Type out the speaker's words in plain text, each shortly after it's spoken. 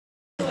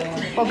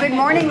Well, good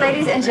morning,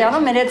 ladies and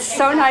gentlemen. It's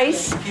so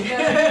nice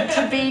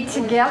to be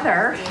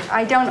together.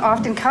 I don't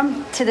often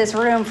come to this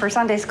room for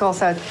Sunday school,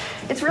 so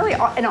it's really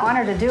an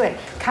honor to do it.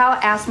 Kyle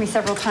asked me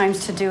several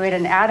times to do it,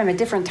 and Adam at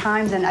different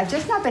times, and I've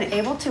just not been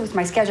able to with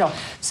my schedule.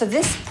 So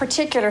this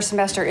particular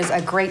semester is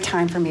a great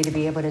time for me to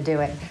be able to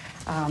do it.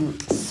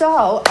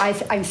 So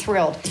I'm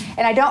thrilled.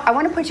 And I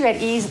want to put you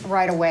at ease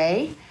right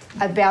away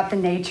about the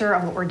nature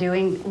of what we're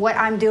doing. What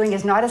I'm doing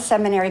is not a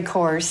seminary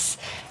course.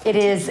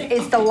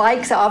 It's the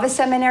likes of a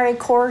seminary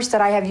course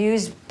that I have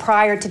used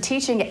prior to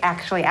teaching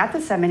actually at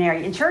the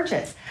seminary in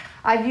churches.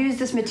 I've used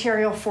this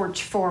material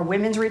for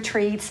women's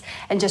retreats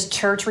and just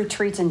church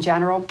retreats in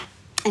general.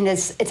 And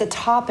it's a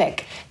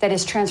topic that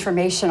is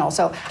transformational.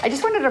 So I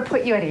just wanted to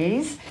put you at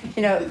ease,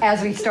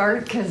 as we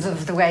start, because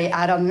of the way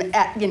Adam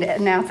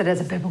announced it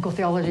as a biblical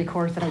theology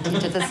course that I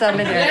teach at the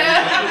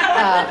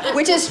seminary,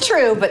 which is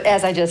true, but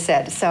as I just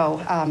said. So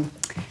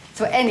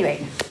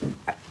anyway,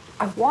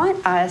 I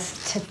want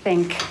us to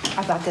think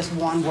about this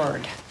one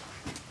word,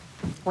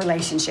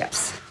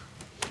 relationships.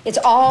 It's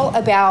all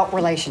about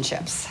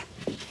relationships.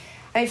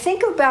 I mean,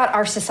 think about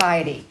our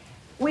society.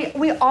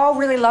 We all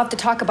really love to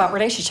talk about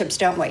relationships,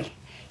 don't we?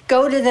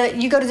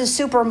 You go to the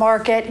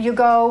supermarket,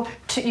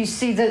 you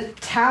see the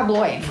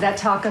tabloids that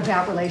talk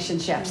about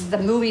relationships, the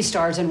movie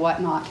stars and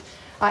whatnot.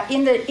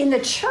 In the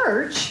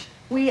church,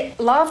 we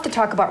love to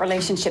talk about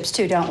relationships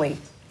too, don't we?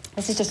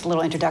 This is just a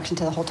little introduction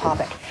to the whole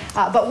topic.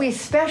 But we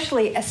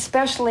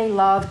especially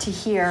love to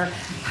hear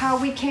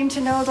how we came to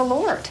know the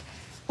Lord.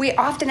 We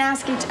often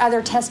ask each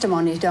other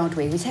testimonies, don't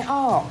we? We say,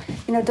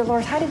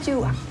 Dolores, how did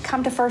you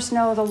come to first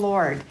know the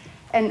Lord?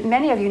 And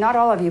many of you, not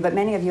all of you, but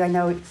many of you, I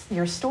know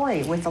your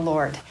story with the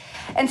Lord.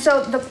 And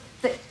so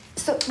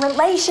so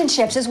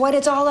relationships is what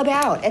it's all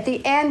about. At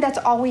the end, that's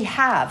all we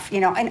have.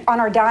 And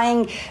on our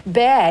dying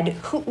bed,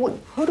 who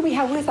do we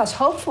have with us?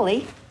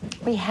 Hopefully,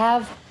 we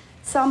have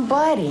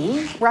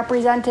somebody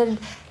representing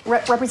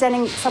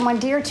someone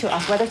dear to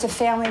us, whether it's a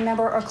family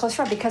member or a close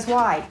friend. Because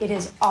why? It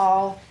is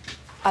all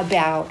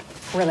about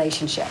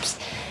relationships.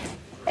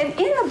 And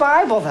in the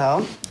Bible,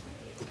 though,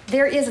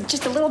 there is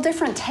just a little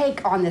different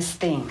take on this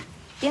theme.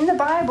 In the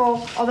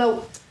Bible,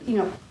 although,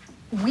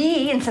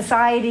 we in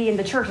society, in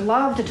the church,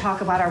 love to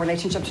talk about our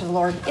relationship to the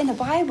Lord, in the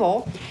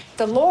Bible,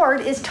 the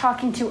Lord is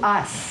talking to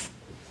us,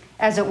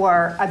 as it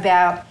were,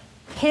 about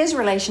his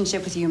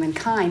relationship with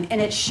humankind. And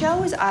it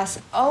shows us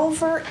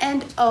over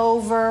and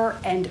over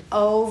and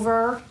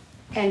over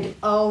and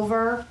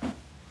over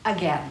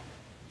again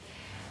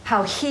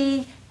how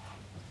he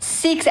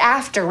seeks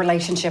after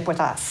relationship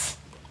with us.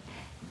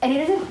 And he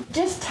doesn't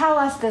just tell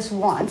us this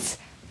once,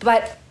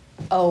 but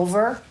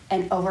over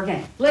and over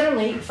again.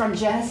 Literally, from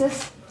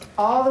Genesis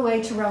all the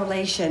way to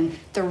Revelation,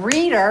 the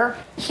reader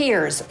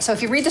hears. So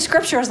if you read the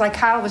scriptures like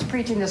Kyle was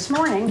preaching this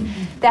morning,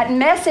 that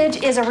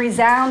message is a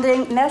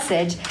resounding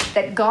message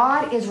that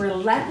God is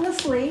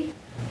relentlessly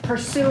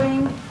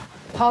pursuing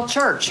Paul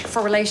Church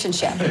for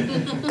relationship.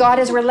 God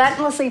is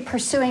relentlessly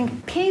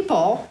pursuing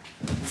people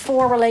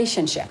for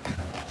relationship.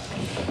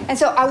 And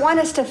so I want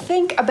us to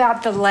think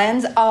about the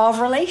lens of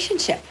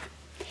relationship.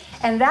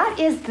 And that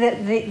is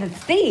the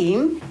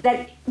theme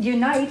that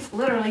unites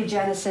literally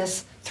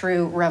Genesis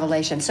through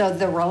Revelation. So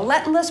the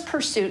relentless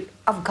pursuit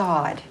of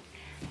God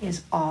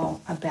is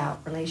all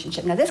about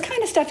relationship. Now, this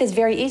kind of stuff is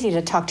very easy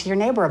to talk to your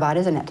neighbor about,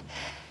 isn't it?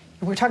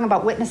 We're talking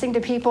about witnessing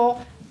to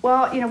people.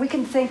 Well, we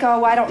can think,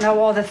 I don't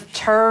know all the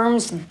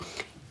terms.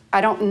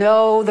 I don't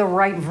know the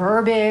right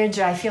verbiage.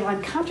 I feel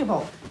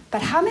uncomfortable.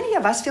 But how many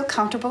of us feel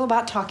comfortable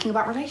about talking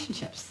about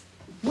relationships?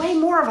 Way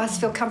more of us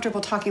feel comfortable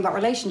talking about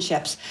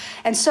relationships.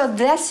 And so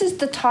this is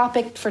the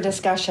topic for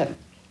discussion.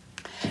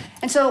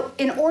 And so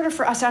in order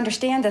for us to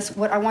understand this,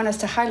 what I want us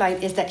to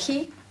highlight is that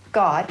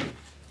God,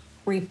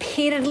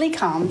 repeatedly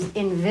comes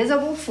in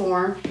visible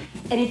form,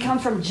 and he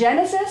comes from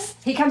Genesis.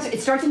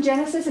 It starts in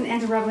Genesis and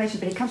ends in Revelation,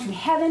 but he comes from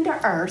heaven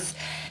to earth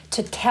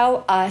to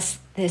tell us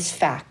this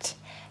fact,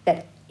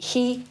 that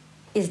he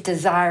is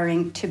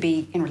desiring to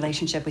be in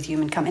relationship with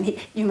humankind.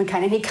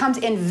 And he comes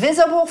in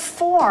visible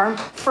form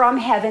from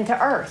heaven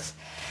to earth.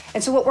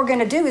 And so what we're going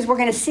to do is we're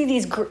going to see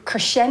these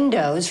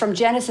crescendos from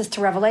Genesis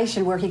to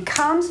Revelation where he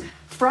comes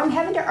from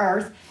heaven to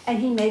earth and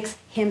he makes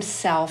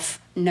himself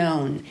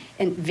known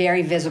in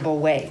very visible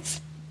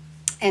ways.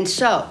 And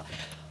so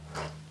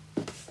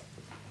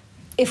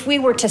if we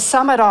were to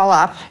sum it all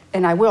up,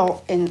 and I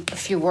will in a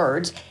few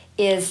words,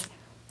 is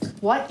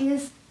what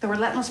is the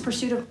relentless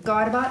pursuit of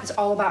God about? It's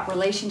all about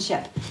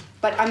relationship.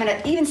 But I'm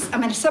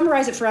going to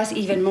summarize it for us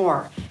even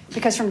more.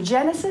 Because from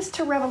Genesis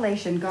to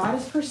Revelation, God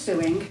is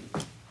pursuing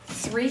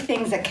three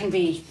things that can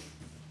be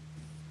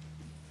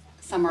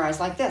summarized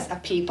like this: a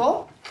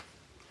people,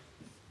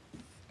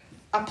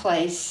 a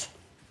place,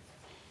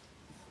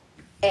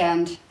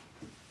 and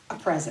a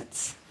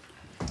presence.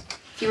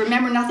 If you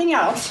remember nothing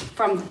else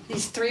from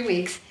these 3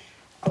 weeks,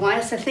 I want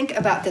us to think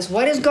about this.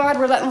 What is God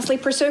relentlessly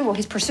pursuing? Well,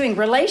 he's pursuing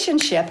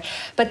relationship,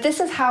 but this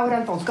is how it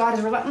unfolds. God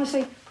is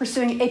relentlessly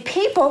pursuing a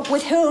people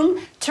with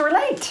whom to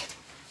relate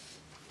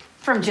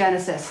from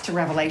Genesis to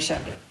Revelation.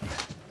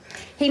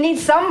 He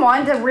needs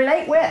someone to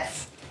relate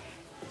with.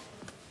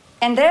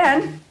 And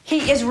then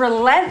he is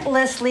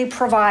relentlessly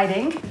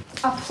providing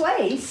a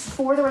place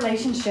for the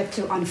relationship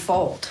to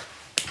unfold.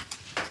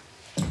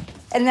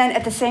 And then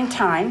at the same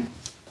time,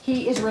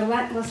 he is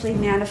relentlessly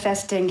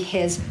manifesting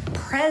his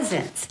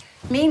presence,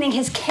 meaning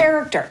his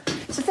character.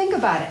 So think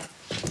about it.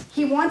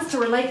 He wants to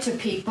relate to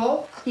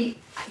people. He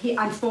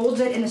unfolds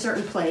it in a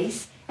certain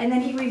place, and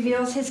then he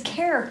reveals his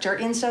character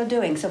in so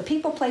doing. So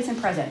people, place, and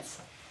presence.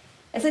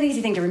 It's an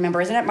easy thing to remember,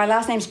 isn't it? My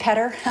last name's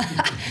Petter.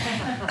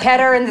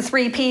 Petter and the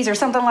 3 P's or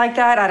something like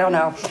that. I don't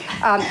know.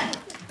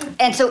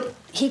 And so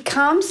he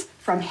comes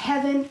from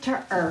heaven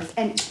to earth.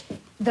 And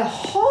the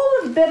whole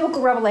of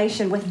biblical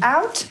revelation,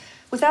 without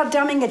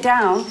dumbing it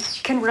down,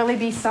 can really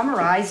be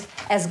summarized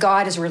as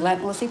God is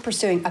relentlessly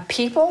pursuing a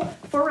people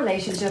for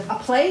relationship, a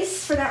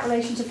place for that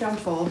relationship to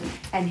unfold,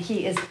 and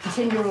he is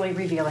continually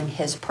revealing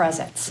his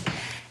presence.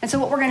 And so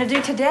what we're going to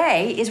do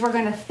today is we're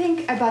going to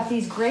think about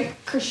these great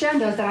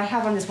crescendos that I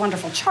have on this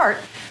wonderful chart,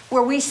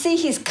 where we see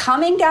he's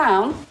coming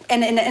down,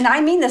 and I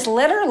mean this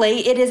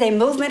literally. It is a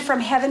movement from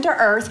heaven to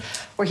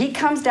earth, where he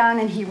comes down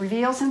and he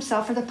reveals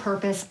himself for the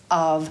purpose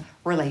of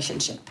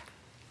relationship.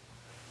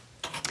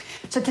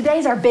 So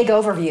today's our big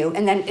overview,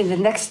 and then in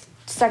the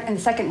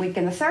second week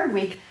and the third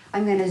week,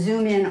 I'm going to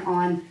zoom in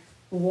on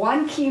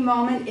one key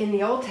moment in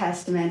the Old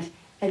Testament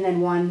and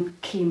then one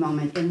key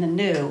moment in the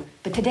New.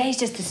 But today's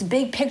just this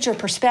big picture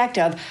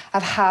perspective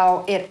of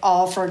how it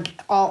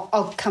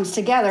all comes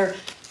together.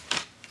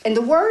 And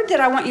the word that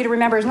I want you to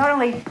remember is not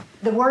only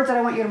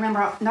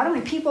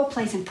people,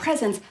 place, and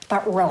presence,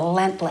 but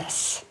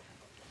relentless.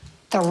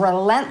 The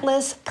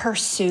relentless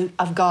pursuit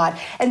of God.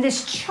 And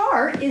this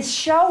chart is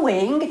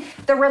showing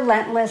the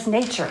relentless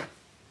nature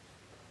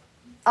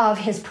of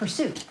his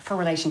pursuit for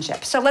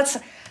relationships. So let's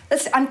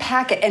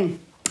unpack it. And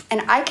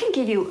I can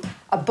give you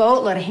a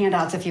boatload of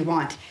handouts if you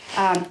want.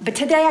 But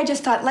today I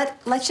just thought,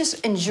 let's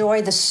just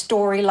enjoy the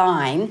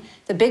storyline,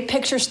 the big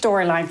picture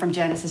storyline from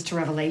Genesis to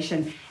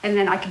Revelation. And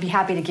then I could be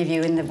happy to give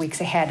you in the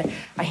weeks ahead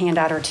a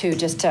handout or two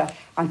just to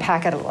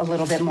unpack it a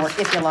little bit more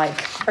if you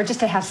like, or just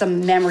to have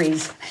some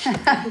memories,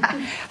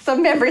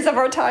 some memories of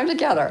our time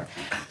together.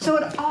 So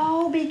it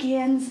all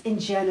begins in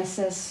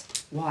Genesis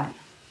 1.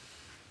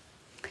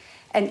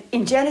 And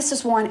in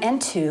Genesis 1 and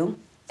 2,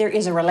 there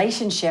is a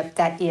relationship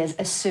that is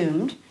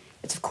assumed.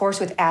 It's, of course,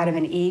 with Adam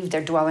and Eve.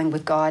 They're dwelling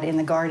with God in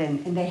the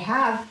garden, and they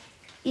have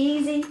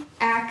easy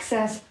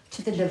access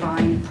to the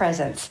divine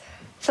presence.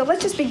 So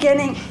let's just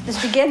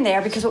begin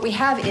there, because what we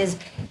have is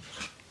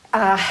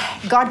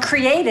God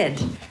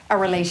created a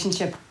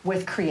relationship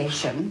with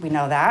creation. We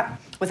know that,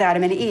 with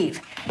Adam and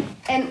Eve.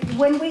 And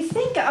when we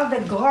think of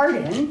the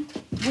garden,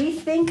 we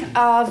think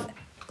of,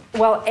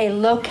 well, a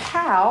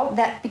locale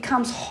that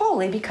becomes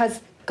holy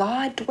because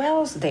God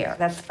dwells there.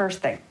 That's the first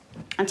thing.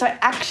 And so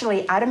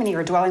actually, Adam and Eve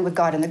are dwelling with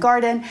God in the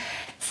garden.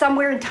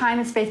 Somewhere in time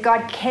and space,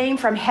 God came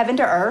from heaven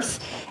to earth,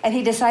 and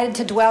he decided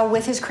to dwell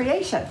with his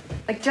creation.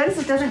 Like,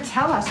 Genesis doesn't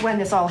tell us when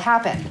this all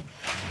happened.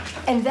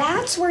 And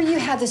that's where you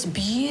have this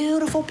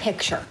beautiful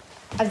picture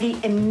of the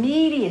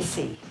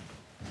immediacy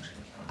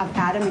of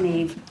Adam and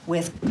Eve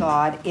with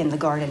God in the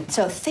garden.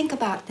 So think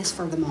about this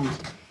for the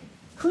moment.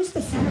 Who's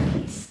the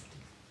centerpiece?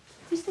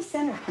 Who's the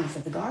centerpiece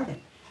of the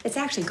garden? It's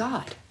actually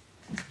God.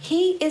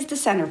 He is the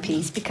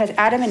centerpiece because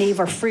Adam and Eve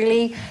are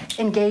freely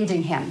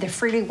engaging him. They're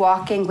freely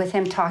walking with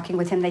him, talking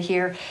with him. They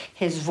hear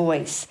his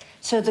voice.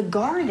 So the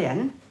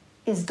garden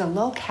is the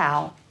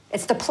locale.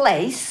 It's the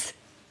place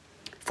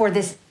for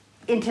this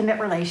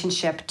intimate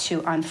relationship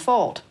to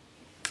unfold.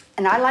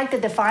 And I like to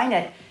define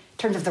it in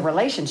terms of the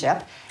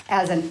relationship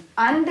as an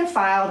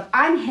undefiled,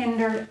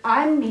 unhindered,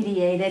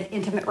 unmediated,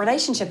 intimate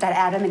relationship that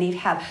Adam and Eve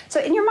have. So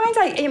in your mind's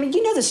eye, I mean,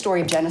 you know the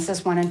story of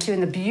Genesis 1 and 2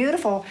 and the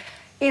beautiful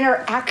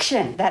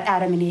interaction that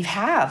Adam and Eve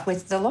have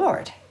with the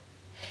Lord.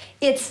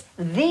 It's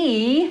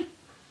the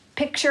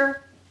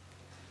picture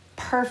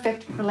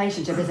perfect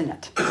relationship, isn't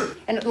it?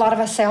 And a lot of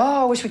us say, oh,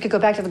 I wish we could go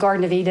back to the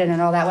Garden of Eden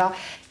and all that. Well,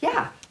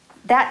 yeah,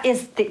 that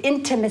is the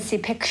intimacy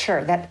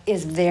picture that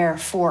is there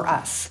for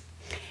us.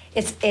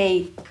 It's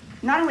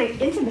not only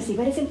intimacy,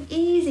 but it's an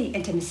easy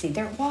intimacy.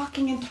 They're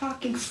walking and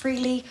talking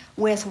freely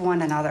with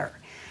one another.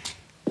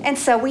 And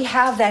so we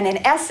have then,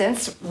 in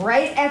essence,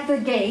 right at the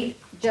gate,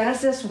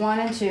 Genesis 1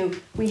 and 2,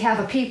 we have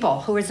a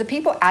people. Who is the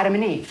people? Adam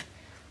and Eve.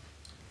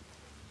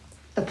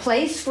 The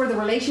place for the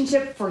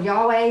relationship for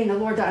Yahweh and the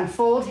Lord to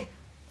unfold,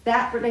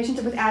 that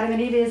relationship with Adam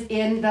and Eve is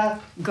in the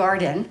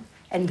garden.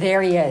 And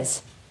there he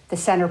is, the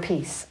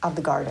centerpiece of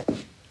the garden.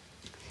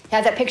 You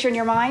have that picture in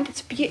your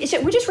mind?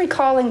 We're just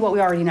recalling what we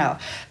already know.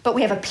 But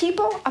we have a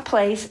people, a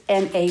place,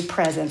 and a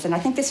presence. And I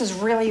think this is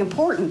really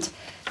important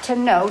to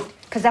note,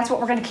 because that's what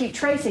we're going to keep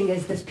tracing,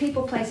 is this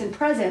people, place, and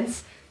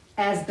presence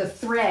as the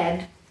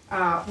thread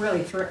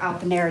really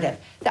throughout the narrative.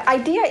 The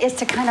idea is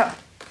to kind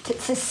of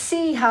to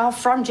see how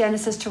from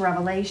Genesis to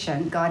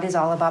Revelation, God is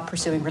all about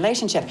pursuing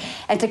relationship,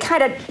 and to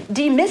kind of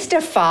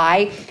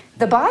demystify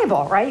the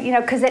Bible, right? You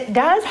know, because it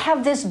does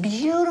have this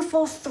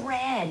beautiful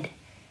thread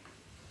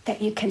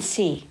that you can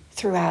see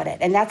throughout it.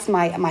 And that's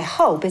my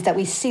hope, is that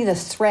we see the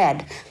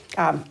thread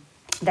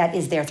that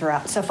is there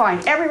throughout. So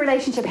fine, every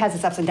relationship has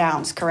its ups and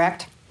downs,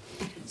 correct?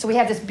 So we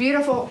have this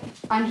beautiful,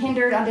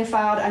 unhindered,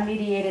 undefiled,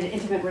 unmediated,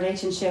 intimate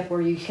relationship where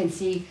you can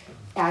see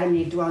Adam and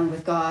Eve dwelling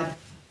with God.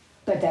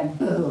 But then,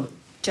 boom,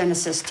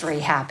 Genesis 3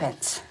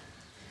 happens.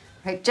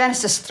 Right?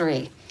 Genesis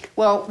 3.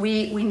 Well,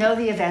 we know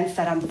the events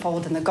that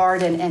unfold in the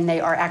garden, and they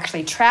are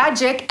actually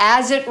tragic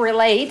as it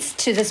relates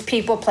to this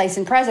people, place,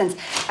 and presence,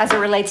 as it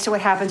relates to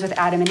what happens with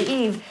Adam and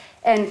Eve.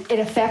 And it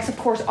affects, of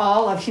course,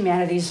 all of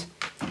humanity's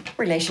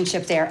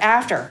relationship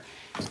thereafter.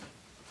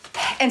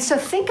 And so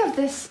think of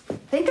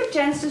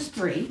Genesis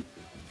 3.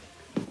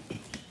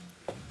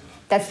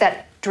 That's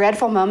that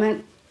dreadful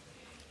moment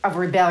of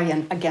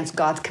rebellion against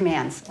God's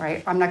commands,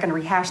 right? I'm not going to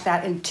rehash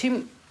that in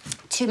too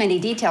many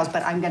details,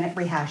 but I'm going to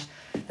rehash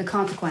the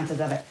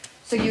consequences of it.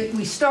 So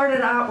we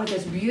started out with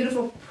this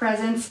beautiful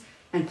presence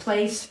and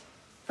place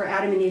for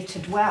Adam and Eve to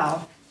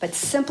dwell, but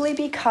simply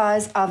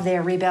because of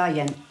their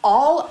rebellion,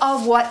 all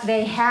of what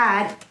they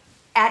had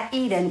at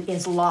Eden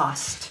is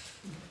lost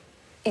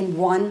in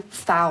one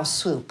foul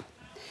swoop.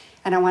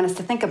 And I want us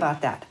to think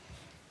about that.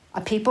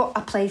 A people, a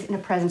place, and a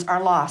presence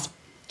are lost.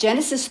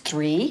 Genesis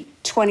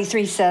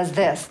 3:23 says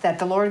this, that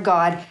the Lord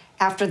God,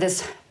 after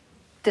this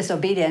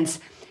disobedience,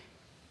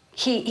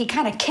 he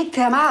kind of kicked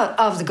them out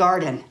of the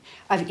Garden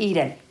of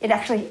Eden. It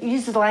actually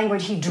uses the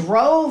language, he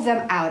drove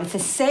them out. It's the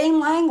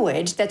same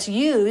language that's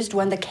used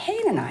when the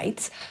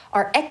Canaanites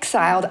are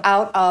exiled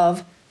out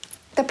of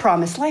the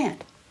promised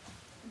land.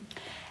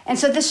 And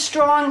so this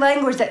strong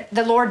language that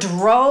the Lord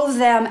drove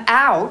them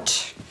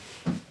out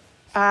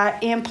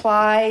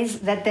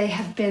implies that they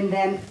have been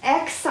then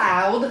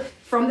exiled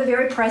from the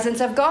very presence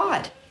of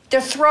God.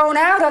 They're thrown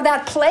out of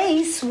that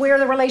place where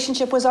the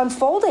relationship was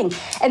unfolding,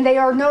 and they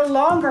are no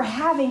longer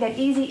having that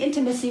easy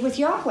intimacy with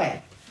Yahweh.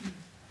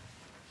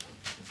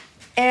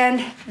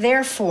 And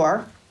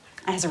therefore,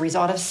 as a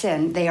result of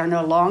sin, they are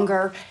no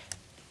longer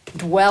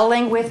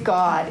dwelling with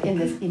God in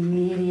this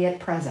immediate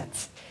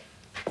presence.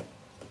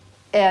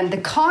 And the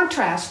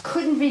contrast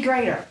couldn't be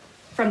greater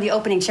from the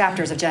opening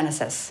chapters of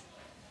Genesis.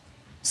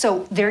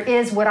 So there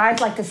is what I'd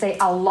like to say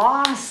a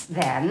loss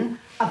then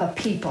of a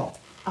people,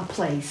 a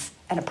place,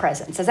 and a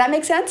presence. Does that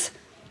make sense?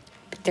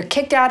 They're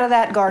kicked out of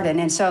that garden.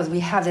 And so we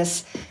have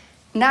this.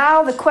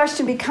 Now the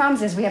question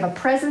becomes is we have a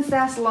presence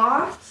that's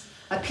lost,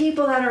 a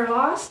people that are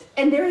lost,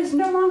 and there is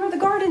no longer the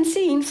garden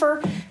scene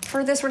for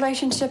this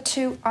relationship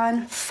to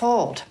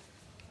unfold.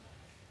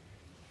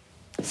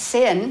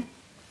 Sin,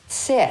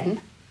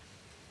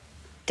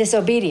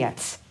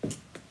 disobedience,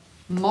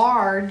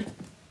 marred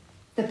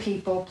the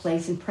people,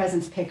 place, and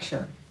presence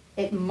picture.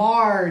 It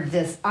marred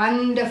this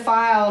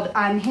undefiled,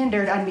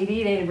 unhindered,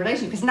 unmediated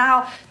relationship because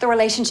now the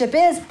relationship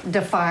is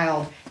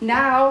defiled.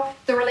 Now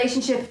the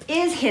relationship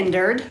is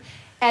hindered.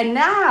 And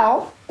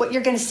now what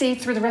you're going to see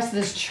through the rest of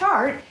this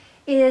chart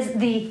is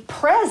the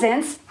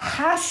presence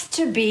has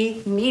to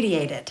be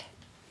mediated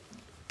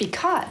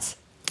because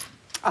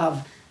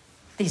of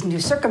these new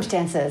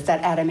circumstances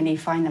that Adam and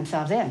Eve find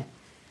themselves in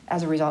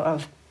as a result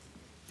of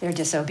their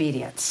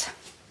disobedience.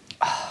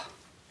 Oh,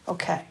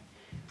 okay.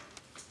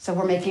 So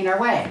we're making our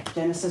way.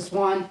 Genesis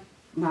 1,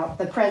 now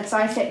the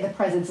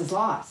presence is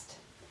lost.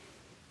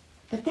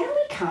 But then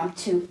we come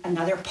to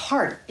another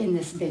part in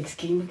this big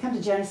scheme. We come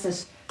to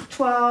Genesis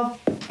 12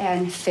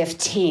 and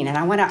 15. And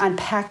I want to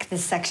unpack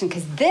this section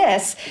because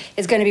this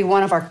is going to be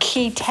one of our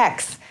key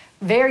texts,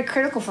 very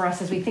critical for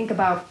us as we think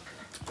about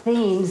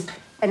themes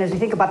and as we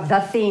think about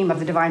the theme of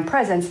the divine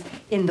presence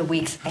in the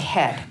weeks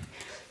ahead.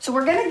 So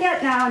we're going to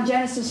get now in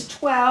Genesis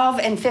 12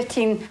 and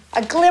 15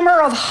 a glimmer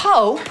of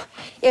hope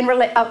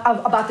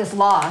about this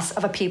loss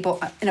of a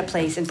people in a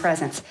place and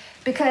presence.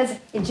 Because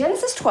in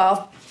Genesis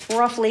 12,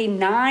 roughly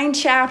 9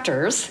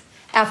 chapters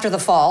after the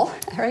fall,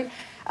 right,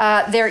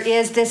 there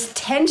is this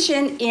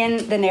tension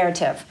in the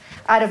narrative.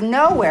 Out of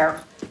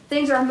nowhere,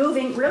 things are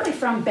moving really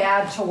from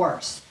bad to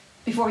worse.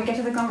 Before we get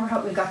to the glimmer of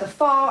hope, we've got the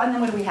fall, and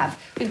then what do we have?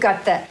 We've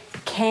got the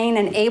Cain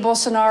and Abel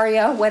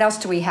scenario. What else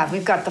do we have?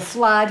 We've got the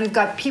flood. We've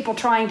got people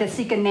trying to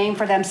seek a name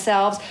for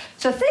themselves.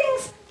 So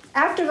things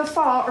after the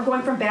fall are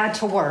going from bad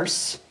to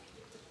worse.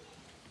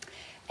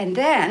 And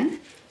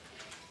then,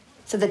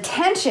 so the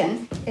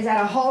tension is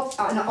at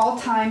an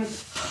all-time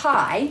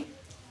high.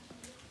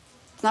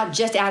 It's not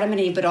just Adam and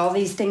Eve, but all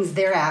these things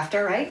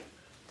thereafter, right?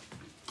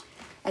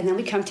 And then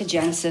we come to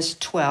Genesis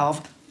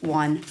 12,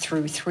 1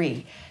 through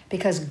 3.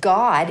 Because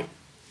God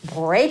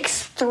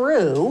breaks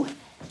through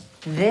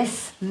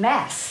this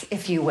mess,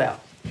 if you will.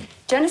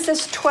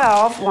 Genesis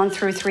 12, 1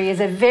 through 3 is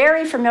a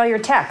very familiar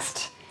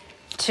text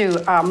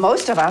to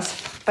most of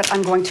us, but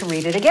I'm going to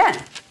read it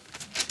again.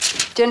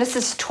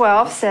 Genesis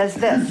 12 says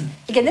this.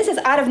 Again, this is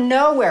out of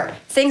nowhere.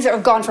 Things that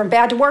have gone from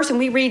bad to worse, and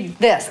we read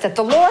this, that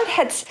the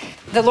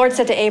Lord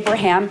said to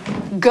Abraham,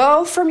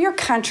 "Go from your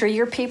country,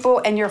 your people,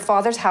 and your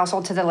father's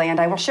household to the land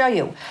I will show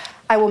you.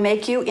 I will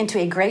make you into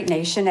a great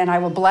nation, and I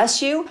will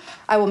bless you.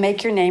 I will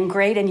make your name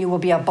great, and you will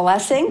be a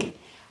blessing.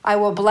 I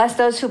will bless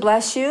those who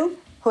bless you.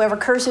 Whoever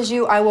curses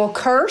you, I will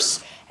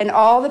curse, and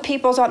all the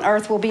peoples on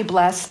earth will be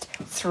blessed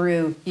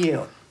through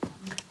you."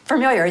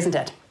 Familiar, isn't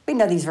it? We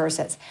know these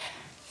verses.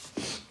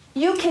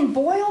 You can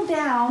boil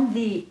down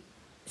the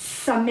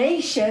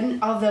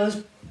summation of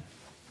those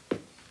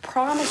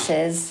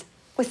promises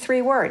with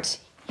 3 words.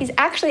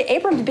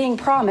 Abram's being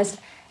promised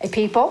a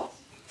people,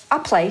 a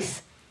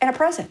place, and a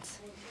presence.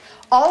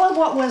 All of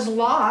what was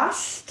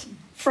lost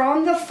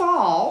from the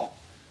fall.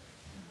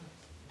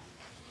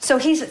 So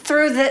he's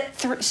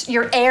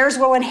your heirs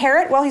will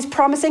inherit. Well, he's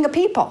promising a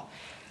people.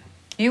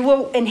 You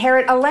will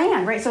inherit a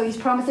land, right? So he's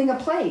promising a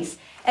place.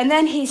 And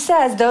then he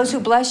says, those who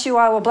bless you,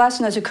 I will bless,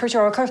 and those who curse you,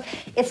 I will curse.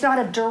 It's not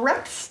a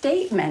direct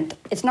statement.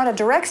 It's not a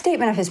direct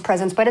statement of his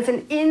presence, but it's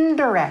an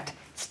indirect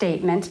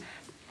statement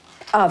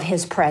of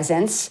his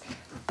presence,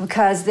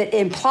 because it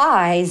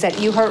implies that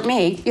you hurt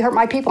me, you hurt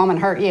my people, I'm going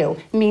to hurt you.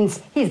 It means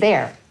he's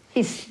there.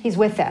 He's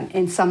with them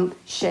in some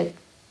shape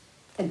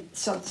or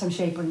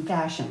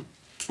fashion,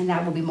 and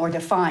that will be more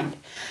defined.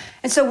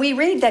 And so we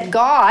read that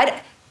God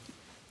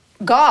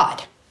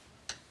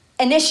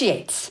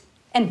initiates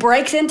and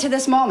breaks into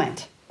this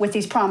moment with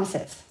these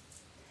promises.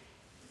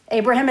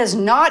 Abraham is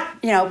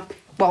not,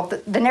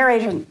 the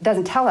narrator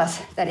doesn't tell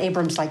us that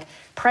Abram's like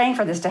praying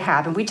for this to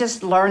happen. We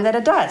just learn that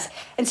it does.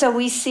 And so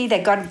we see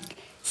that God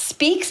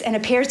speaks and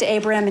appears to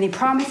Abraham, and he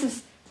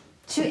promises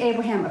to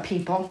Abraham a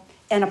people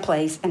and a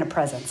place and a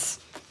presence.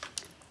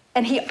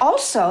 And he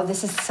also,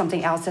 this is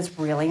something else that's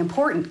really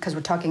important because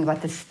we're talking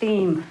about this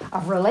theme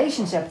of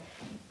relationship.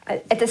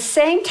 At the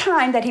same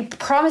time that he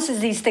promises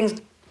these things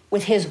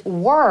with his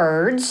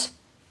words,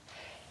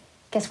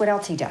 guess what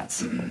else he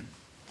does?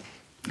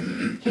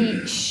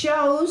 He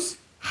shows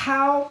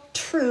how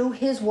true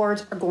his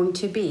words are going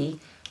to be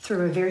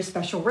through a very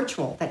special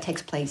ritual that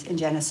takes place in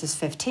Genesis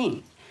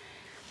 15.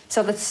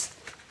 So let's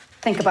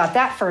think about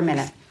that for a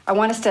minute. I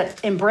want us to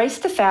embrace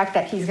the fact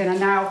that he's going to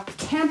now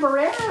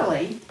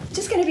temporarily,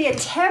 just going to be a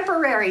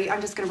temporary, I'm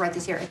just going to write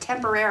this here, a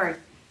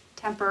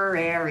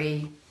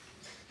temporary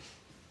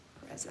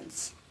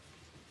presence.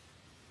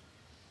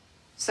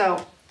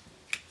 So,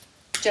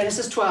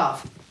 Genesis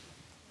 12.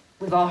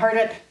 We've all heard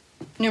it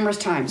numerous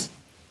times.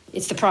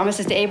 It's the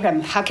promises to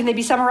Abraham. How can they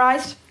be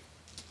summarized?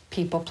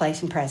 People,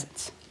 place, and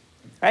presence.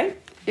 Right?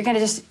 You're going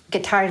to just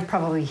get tired of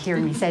probably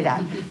hearing me say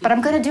that. But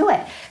I'm going to do it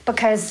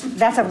because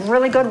that's a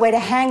really good way to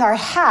hang our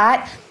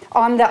hat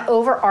on the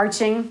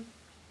overarching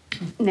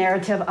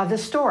narrative of the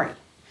story.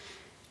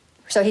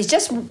 So he's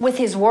just, with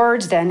his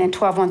words then, in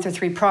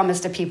 12:1-3,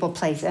 promised a people,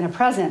 place, and a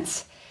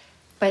presence.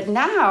 But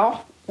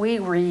now we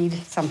read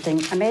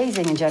something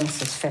amazing in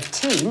Genesis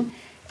 15.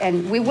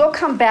 And we will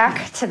come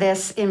back to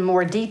this in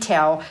more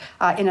detail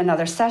in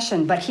another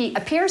session. But he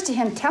appears to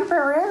him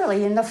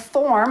temporarily in the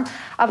form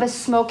of a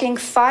smoking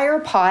fire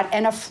pot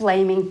and a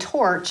flaming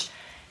torch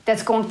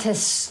that's going to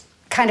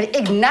kind of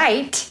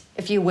ignite,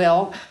 if you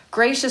will,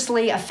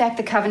 graciously affect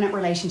the covenant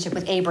relationship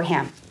with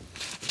Abraham.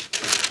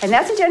 And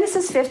that's in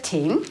Genesis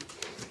 15.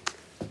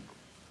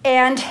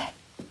 And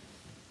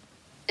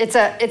it's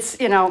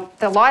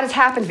the lot has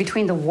happened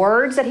between the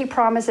words that he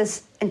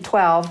promises in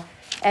 12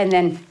 and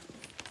then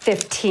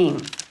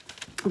 15,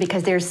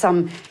 because there's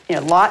some,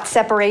 Lot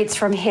separates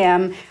from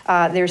him.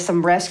 There's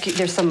some rescue.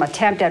 There's some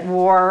attempt at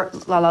war.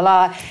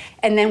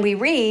 And then we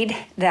read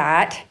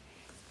that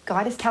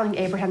God is telling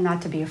Abraham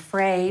not to be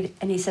afraid,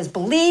 and he says,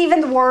 "Believe in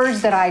the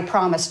words that I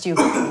promised you"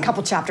 a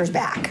couple chapters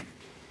back.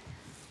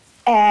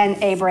 And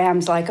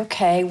Abraham's like,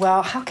 "Okay,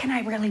 well, how can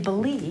I really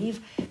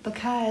believe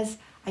because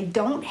I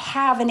don't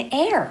have an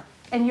heir,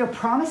 and you're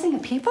promising a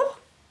people?"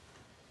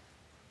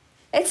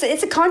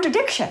 It's a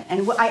contradiction,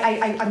 and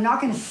I'm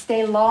not going to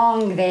stay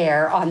long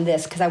there on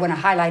this because I want to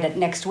highlight it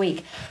next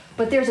week.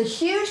 But there's a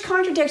huge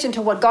contradiction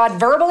to what God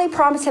verbally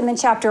promised him in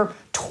chapter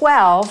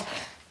 12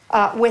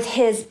 with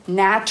his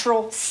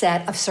natural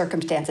set of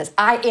circumstances.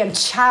 I am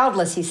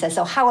childless, he says,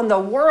 so how in the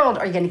world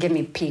are you going to give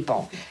me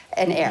people,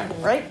 an heir,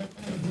 right?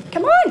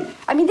 Come on.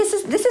 I mean, this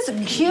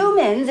is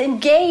humans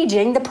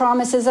engaging the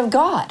promises of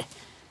God.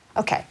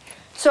 Okay,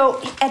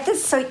 so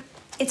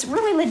it's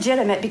really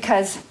legitimate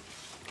because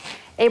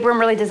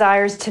Abram really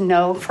desires to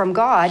know from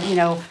God,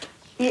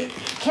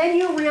 can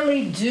you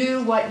really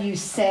do what you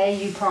say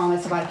you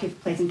promise about a people,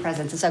 place, and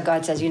presence? And so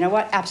God says, you know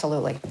what?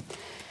 Absolutely.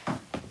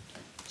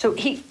 So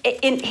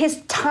in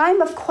his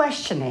time of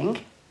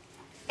questioning,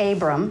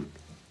 Abram,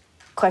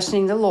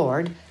 questioning the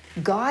Lord,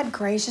 God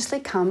graciously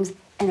comes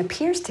and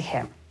appears to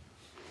him.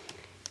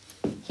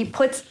 He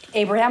puts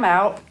Abraham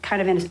out,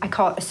 kind of in, I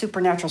call it a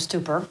supernatural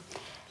stupor.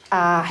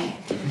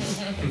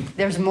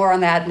 There's more on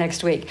that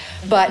next week.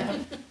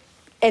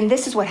 And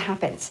this is what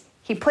happens.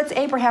 He puts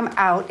Abraham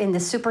out in the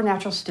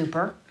supernatural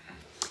stupor,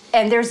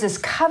 and there's this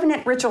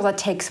covenant ritual that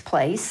takes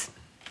place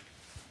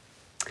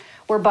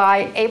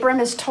whereby Abraham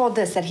is told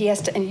this, that he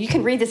has to, and you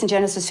can read this in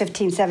Genesis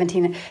 15,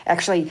 17,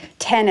 actually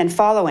 10 and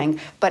following,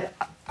 but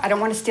I don't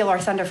want to steal our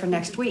thunder for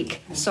next week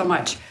so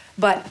much.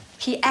 But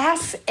he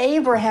asks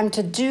Abraham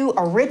to do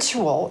a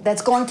ritual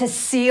that's going to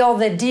seal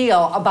the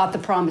deal about the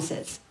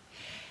promises.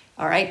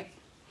 All right?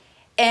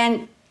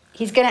 And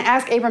he's going to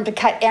ask Abram to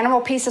cut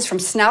animal pieces from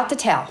snout to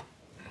tail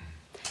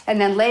and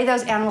then lay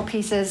those animal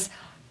pieces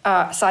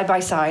side by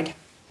side.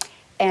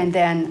 And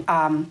then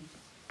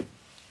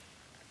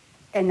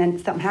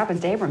something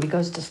happens to Abram. He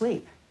goes to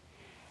sleep.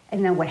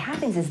 And then what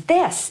happens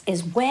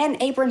is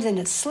when Abram's in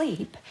his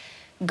sleep,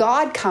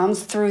 God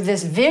comes through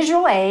this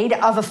visual aid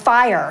of a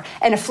fire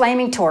and a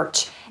flaming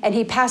torch, and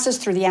he passes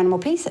through the animal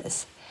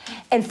pieces.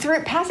 And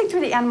passing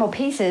through the animal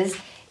pieces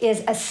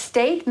is a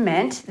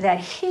statement that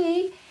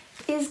he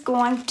is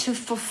going to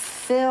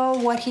fulfill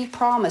what he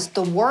promised.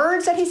 The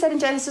words that he said in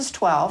Genesis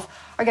 12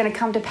 are going to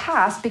come to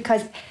pass,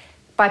 because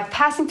by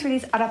passing through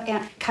these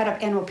cut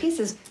up animal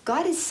pieces,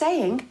 God is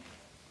saying,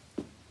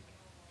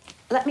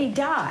 let me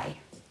die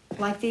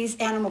like these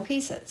animal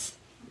pieces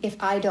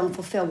if I don't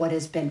fulfill what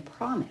has been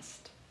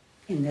promised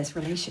in this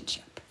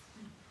relationship.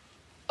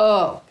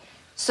 Oh,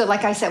 so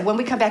like I said, when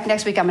we come back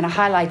next week, I'm going to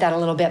highlight that a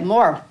little bit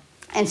more.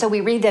 And so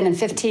we read then in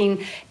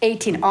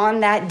 15:18, on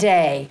that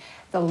day,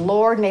 the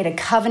Lord made a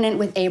covenant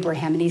with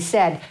Abraham, and he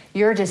said,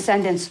 your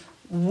descendants,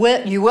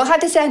 you will have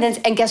descendants,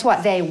 and guess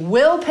what? They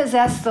will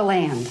possess the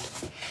land.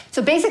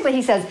 So basically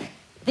he says,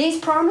 these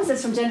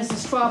promises from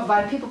Genesis 12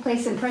 about people,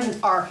 place, and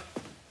presence are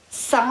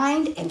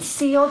signed and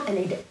sealed, and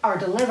they are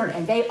delivered,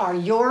 and they are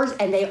yours,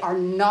 and they are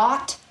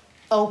not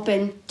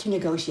open to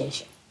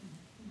negotiation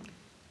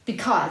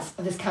because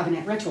of this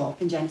covenant ritual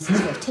in Genesis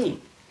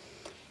 15.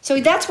 So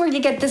that's where you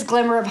get this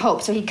glimmer of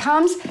hope. So he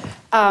comes,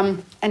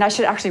 and I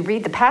should actually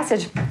read the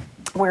passage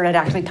where it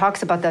actually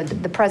talks about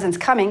the presence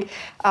coming.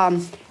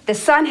 The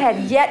sun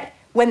had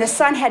when the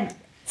sun had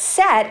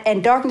set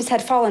and darkness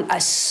had fallen, a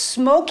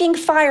smoking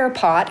fire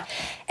pot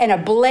and a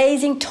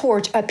blazing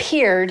torch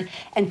appeared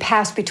and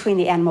passed between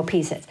the animal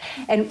pieces.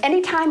 And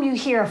anytime you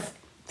hear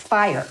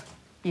fire,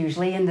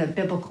 usually in the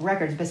biblical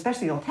records, but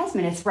especially the Old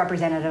Testament, it's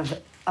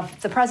representative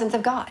of the presence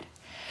of God.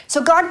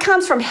 So God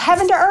comes from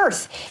heaven to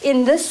earth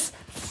in this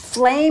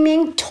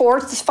flaming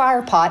torch, this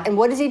fire pot, and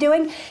what is he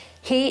doing?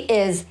 He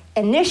is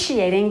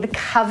initiating the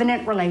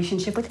covenant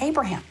relationship with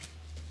Abraham.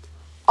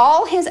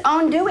 All his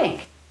own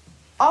doing.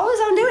 All his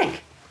own doing.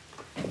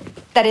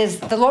 That is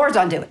the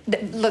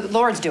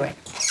Lord's doing.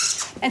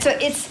 And so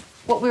it's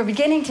what we're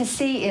beginning to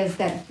see is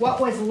that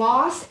what was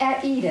lost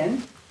at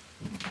Eden,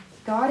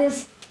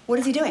 what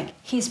is he doing?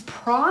 He's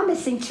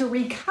promising to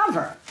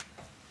recover.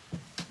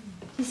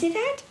 You see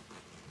that?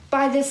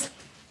 By this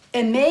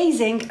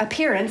amazing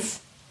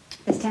appearance,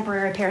 this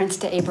temporary appearance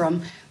to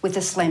Abram with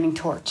this flaming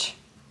torch.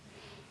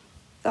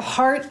 The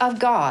heart of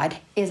God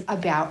is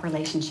about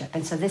relationship.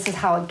 And so this is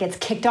how it gets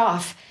kicked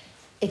off.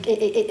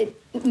 It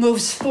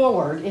moves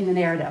forward in the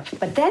narrative.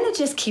 But then it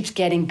just keeps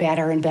getting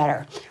better and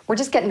better. We're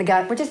just getting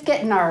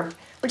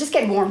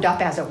warmed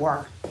up, as it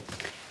were.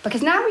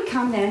 Because now we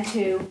come then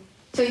to,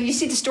 so you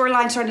see the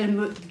storyline starting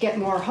to get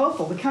more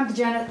hopeful. We come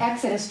to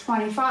Exodus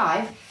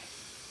 25.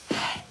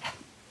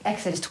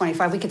 Exodus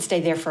 25, we could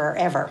stay there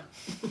forever.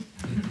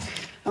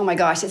 Oh my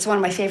gosh, it's one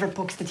of my favorite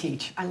books to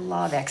teach. I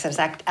love Exodus.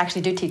 I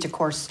actually do teach a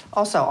course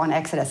also on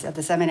Exodus at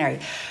the seminary.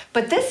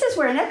 But this is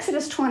where in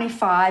Exodus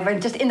 25,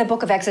 and just in the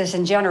book of Exodus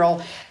in general,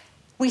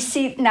 we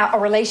see now a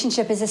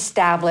relationship is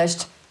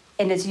established,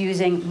 and it's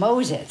using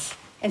Moses.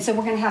 And so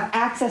we're going to have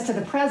access to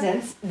the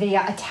presence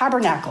via a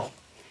tabernacle.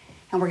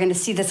 And we're going to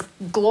see this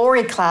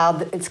glory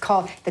cloud. It's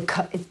called, the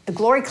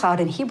glory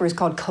cloud in Hebrew is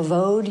called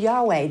Kavod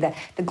Yahweh.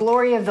 The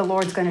glory of the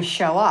Lord's going to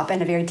show up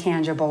in a very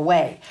tangible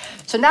way.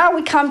 So now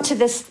we come to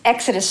this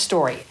Exodus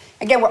story.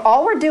 Again,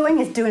 all we're doing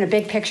is doing a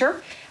big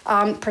picture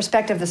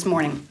perspective this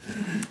morning.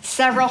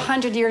 Several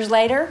hundred years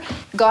later,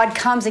 God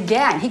comes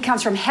again. He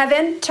comes from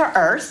heaven to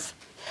earth.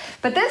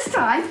 But this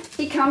time,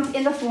 he comes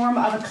in the form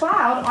of a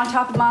cloud on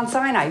top of Mount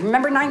Sinai.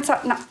 Remember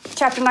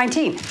chapter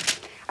 19.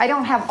 I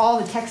don't have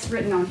all the text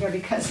written on here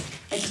because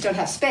I just don't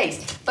have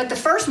space. But the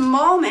first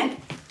moment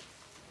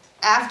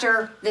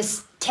after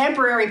this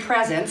temporary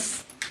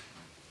presence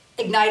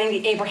igniting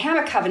the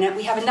Abrahamic covenant,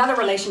 we have another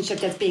relationship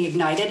that's being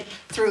ignited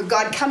through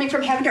God coming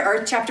from heaven to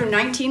earth, chapter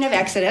 19 of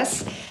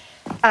Exodus.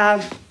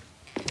 And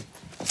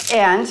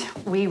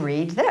we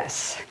read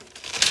this.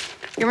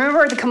 You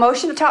remember the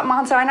commotion atop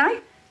Mount Sinai?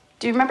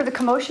 Do you remember the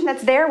commotion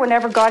that's there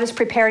whenever God is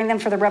preparing them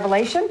for the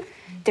revelation?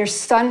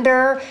 There's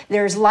thunder,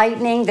 there's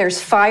lightning,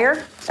 there's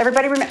fire.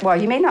 Everybody remember? Well,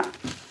 you may not.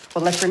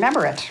 Well, let's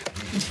remember it.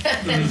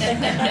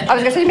 I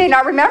was going to say you may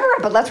not remember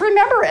it, but let's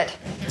remember it.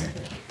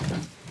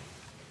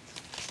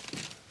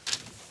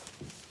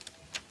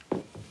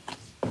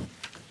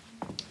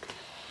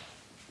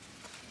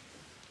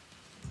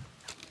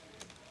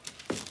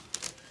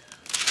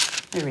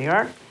 Here we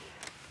are.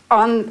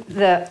 On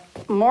the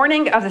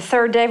morning of the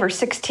third day, verse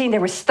 16,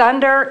 there was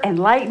thunder and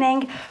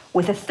lightning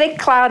with a thick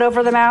cloud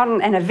over the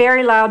mountain and a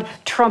very loud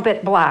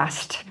trumpet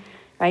blast,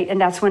 right?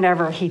 And that's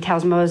whenever he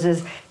tells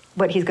Moses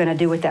what he's going to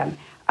do with them.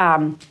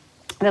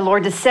 The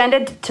Lord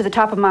descended to the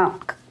top of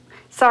Mount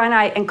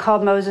Sinai and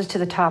called Moses to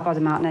the top of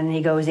the mountain, and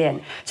he goes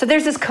in. So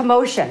there's this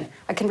commotion.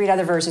 I can read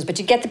other verses, but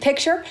you get the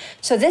picture?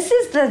 So this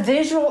is the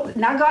visual.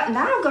 Now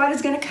God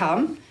is going to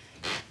come,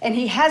 and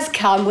he has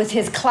come with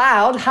his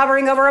cloud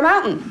hovering over a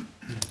mountain.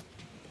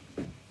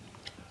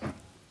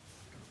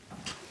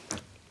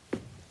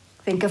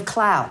 Think of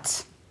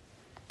clouds,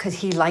 because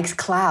he likes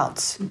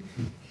clouds.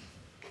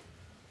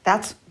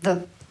 That's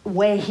the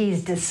way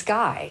he's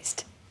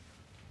disguised.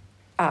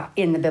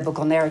 in the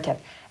biblical narrative.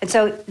 And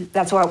so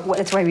that's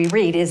why we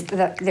read is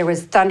that there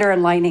was thunder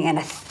and lightning and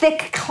a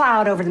thick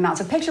cloud over the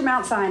mountain. So picture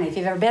Mount Sinai, if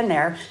you've ever been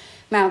there,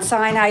 Mount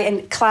Sinai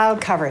and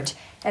cloud coverage,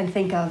 and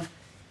think of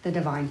the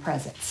divine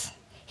presence.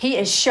 He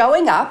is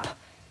showing up,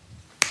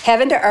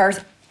 heaven to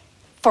earth,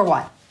 for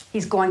what?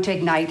 He's going to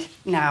ignite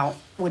now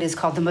what is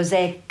called the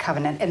Mosaic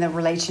covenant and the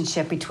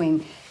relationship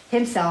between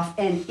himself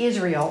and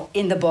Israel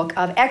in the book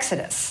of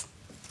Exodus.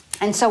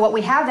 And so what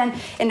we have then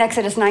in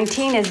Exodus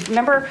 19 is,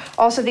 remember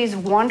also these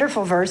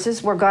wonderful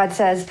verses where God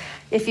says,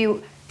 if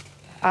you've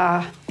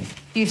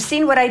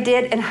seen what I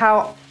did and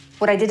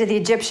what I did to the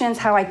Egyptians,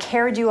 how I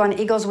carried you on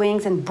eagle's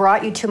wings and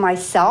brought you to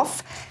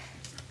myself.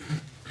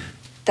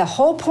 The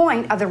whole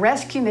point of the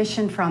rescue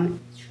mission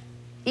from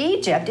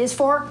Egypt is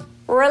for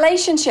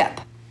relationship.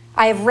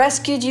 I have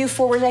rescued you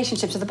for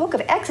relationship. So the book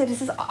of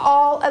Exodus is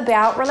all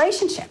about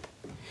relationship.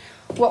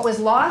 What was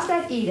lost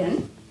at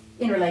Eden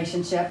in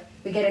relationship,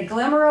 we get a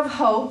glimmer of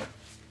hope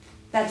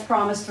that's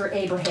promised for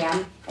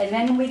Abraham. And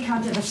then we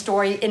come to the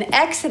story in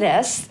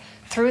Exodus,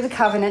 through the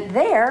covenant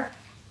there,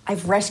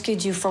 I've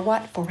rescued you for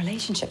what? For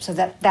relationship. So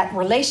that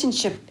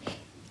relationship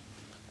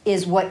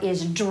is what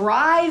is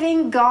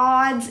driving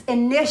God's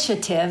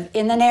initiative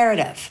in the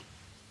narrative.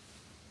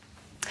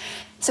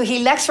 So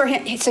he elects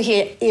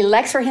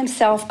for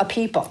himself a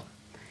people,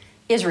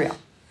 Israel.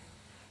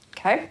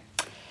 Okay?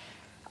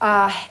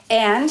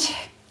 And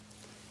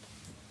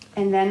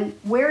then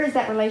where is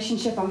that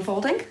relationship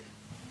unfolding?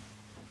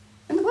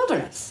 In the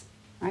wilderness,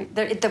 right?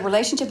 The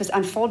relationship is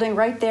unfolding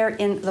right there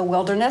in the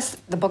wilderness.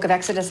 The book of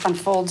Exodus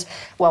unfolds,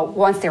 well,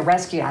 once they're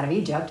rescued out of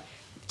Egypt,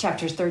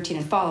 chapters 13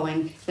 and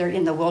following, they're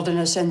in the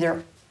wilderness and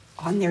they're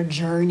on their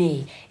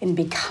journey in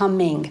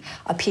becoming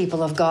a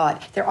people of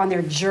God. They're on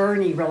their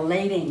journey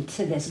relating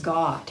to this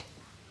God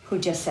who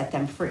just set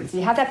them free. So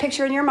you have that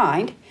picture in your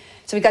mind.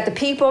 So we got the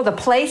people, the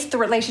place, the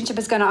relationship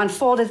is going to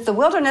unfold. It's the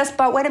wilderness,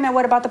 but wait a minute,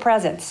 what about the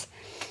presence?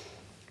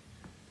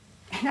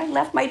 And I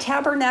left my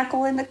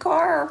tabernacle in the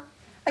car.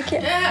 I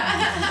can't.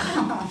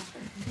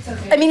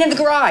 I mean, in the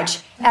garage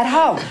at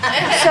home.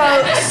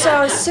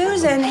 So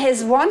Susan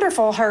is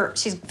wonderful.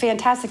 She's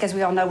fantastic, as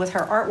we all know, with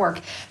her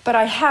artwork. But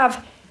I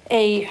have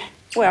a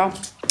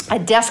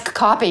desk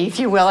copy, if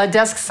you will, a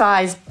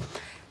desk-sized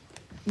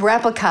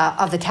replica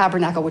of the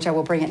tabernacle, which I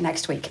will bring it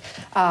next week.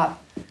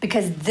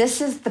 Because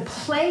this is the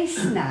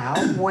place now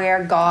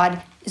where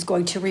God is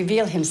going to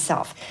reveal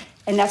himself.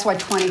 And that's why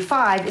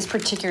 25 is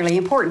particularly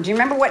important. Do you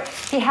remember what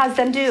he has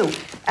them do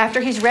after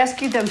he's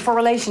rescued them for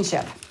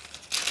relationship?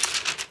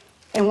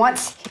 And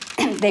once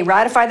they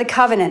ratify the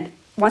covenant,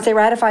 once they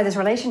ratify this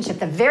relationship,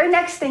 the very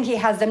next thing he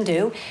has them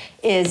do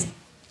is,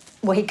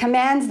 he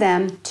commands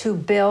them to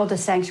build a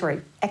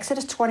sanctuary.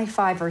 Exodus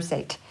 25, verse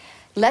 8.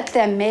 Let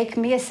them make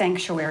me a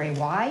sanctuary.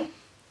 Why?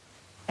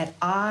 That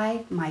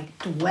I might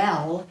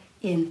dwell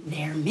in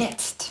their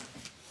midst.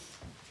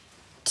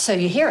 So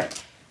you hear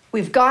it.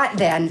 We've got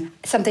then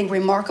something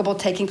remarkable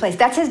taking place.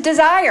 That's his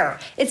desire.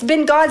 It's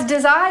been God's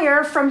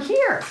desire from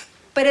here,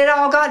 but it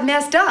all got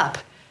messed up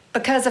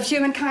because of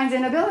humankind's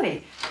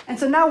inability. And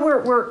so now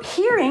we're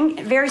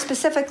hearing very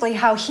specifically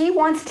how he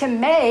wants to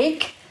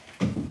make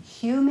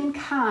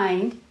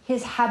humankind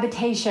his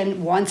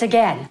habitation once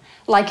again,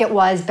 like it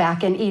was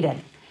back in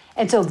Eden.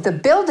 And so the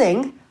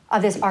building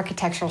of this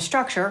architectural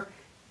structure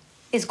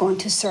is going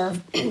to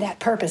serve that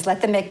purpose.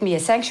 Let them make me a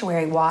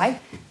sanctuary. Why?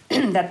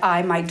 That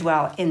I might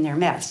dwell in their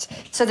midst.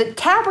 So the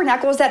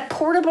tabernacle is that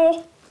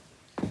portable,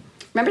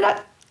 remember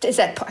that?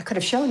 I could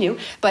have shown you,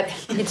 but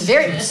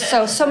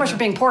it's so much for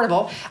being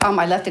portable.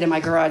 I left it in my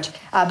garage.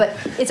 But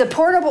it's a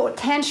portable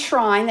tent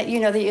shrine that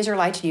the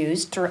Israelites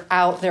used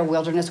throughout their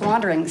wilderness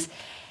wanderings.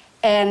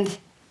 And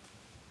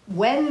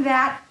when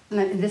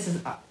this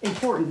is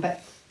important,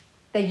 but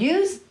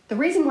the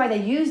reason why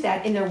they used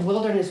that in their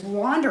wilderness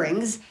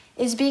wanderings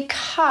is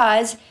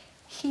because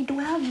he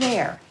dwelled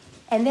there.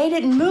 And they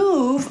didn't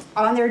move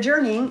on their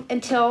journey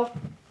until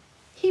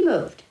he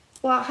moved.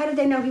 Well, how did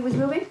they know he was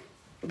moving?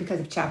 Because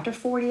of chapter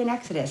 40 in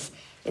Exodus.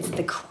 It's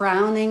the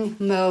crowning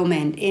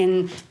moment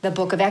in the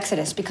book of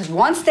Exodus. Because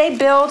once they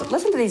build,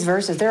 listen to these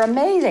verses, they're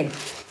amazing.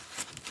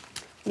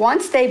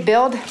 Once they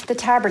build the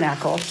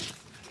tabernacle,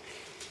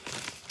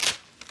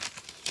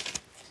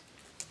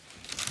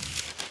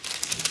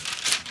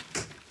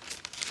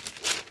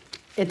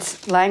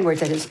 it's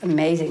language that is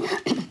amazing.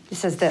 It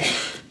says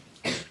this.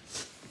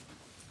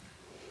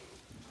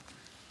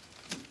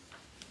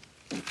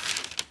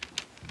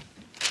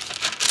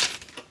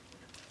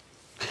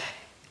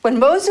 When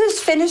Moses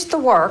finished the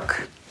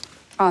work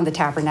on the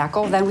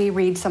tabernacle, then we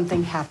read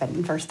something happened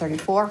in verse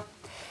 34.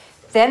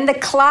 Then the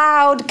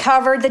cloud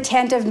covered the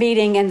tent of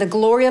meeting, and the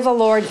glory of the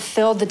Lord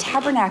filled the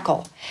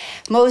tabernacle.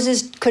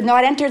 Moses could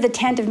not enter the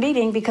tent of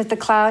meeting because the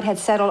cloud had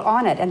settled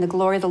on it, and the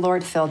glory of the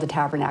Lord filled the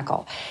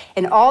tabernacle.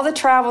 In all the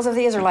travels of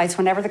the Israelites,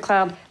 whenever the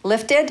cloud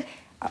lifted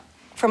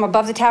from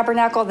above the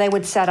tabernacle, they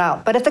would set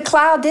out. But if the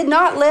cloud did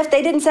not lift,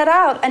 they didn't set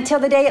out until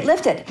the day it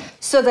lifted.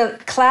 So the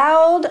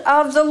cloud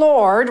of the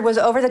Lord was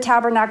over the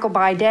tabernacle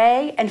by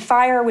day, and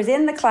fire was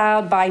in the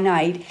cloud by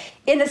night,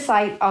 in the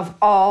sight of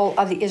all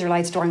of the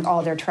Israelites during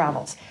all their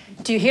travels.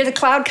 Do you hear the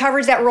cloud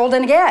coverage that rolled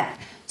in again?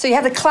 So you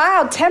have the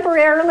cloud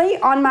temporarily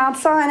on Mount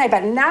Sinai,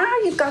 but now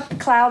you've got the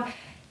cloud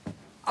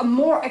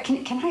more,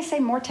 can I say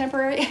more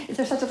temporary? Is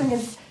there such a thing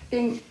as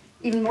being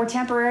even more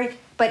temporary?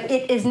 But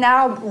it is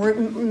now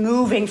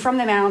moving from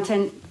the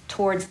mountain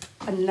towards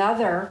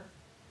another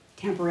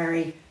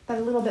temporary, but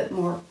a little bit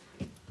more,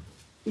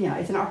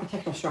 it's an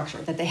architectural structure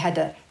that they had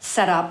to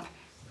set up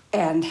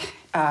and,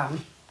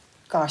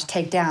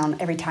 take down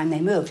every time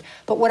they moved.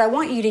 But what I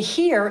want you to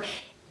hear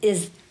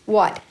is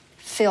what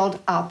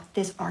filled up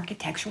this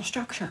architectural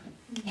structure?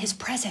 His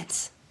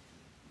presence.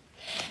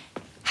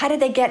 How did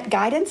they get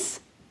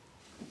guidance?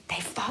 They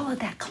followed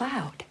that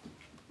cloud.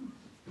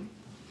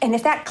 And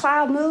if that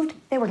cloud moved,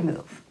 they were to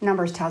move.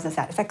 Numbers tells us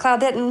that. If that cloud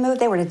didn't move,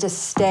 they were to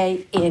just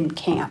stay in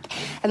camp.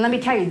 And let me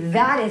tell you,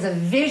 that is a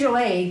visual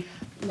aid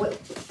what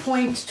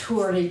points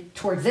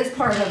towards this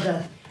part of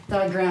the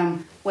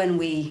diagram when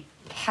we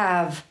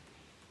have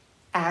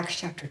Acts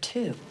chapter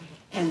 2.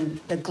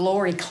 And the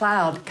glory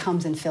cloud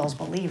comes and fills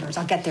believers.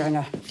 I'll get there in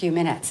a few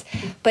minutes.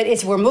 But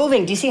we're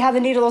moving. Do you see how the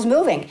needle is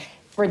moving?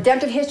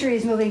 Redemptive history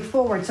is moving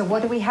forward. So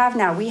what do we have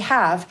now? We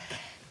have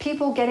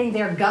people getting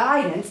their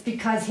guidance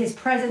because his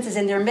presence is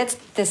in their midst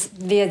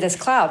via this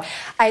cloud.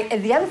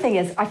 The other thing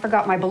is, I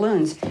forgot my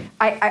balloons.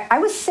 I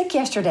was sick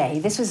yesterday.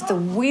 This was the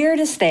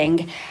weirdest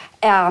thing.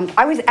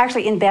 I was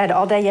actually in bed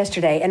all day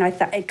yesterday, and I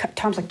thought,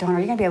 Tom's like, Donna, are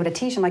you going to be able to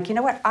teach? I'm like, you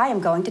know what? I am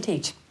going to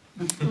teach.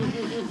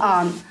 If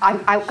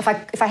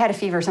I had a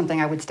fever or something,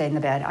 I would stay in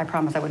the bed. I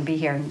promise I wouldn't be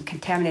here and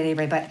contaminate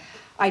anybody, but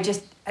I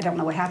don't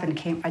know what happened.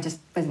 I just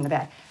was in the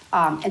bed.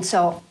 And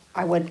so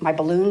my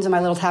balloons and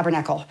my little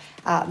tabernacle,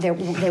 they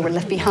were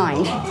left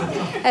behind,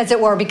 as it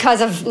were,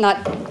 because of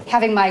not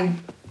having my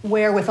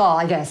wherewithal,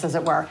 I guess, as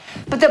it were.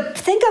 But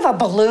think of a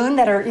balloon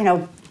that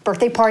are,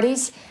 birthday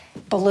parties,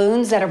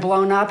 balloons that are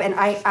blown up, and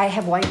I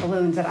have white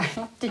balloons that I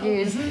love to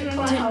use.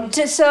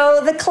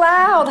 So the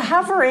cloud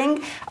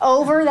hovering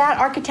over that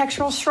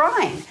architectural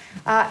shrine,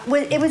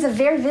 it was a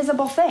very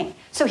visible thing.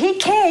 So he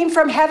came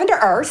from heaven to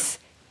earth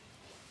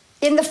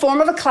in the form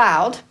of a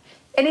cloud,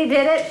 and he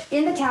did it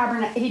in the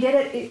tabernacle. He did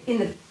it in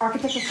the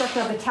architectural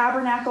structure of the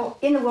tabernacle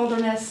in the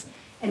wilderness.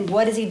 And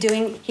what is he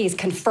doing? He's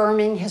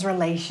confirming his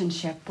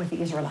relationship with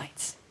the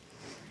Israelites.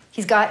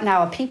 He's got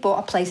now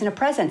a place, and a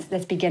presence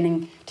that's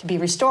beginning to be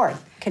restored.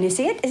 Can you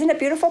see it? Isn't it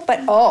beautiful?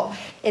 But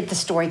the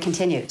story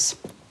continues.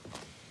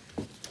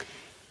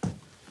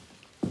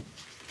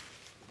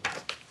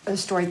 The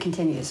story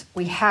continues.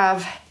 We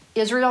have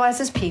Israel as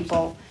his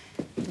people.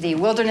 The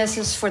wilderness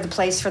is for the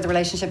place for the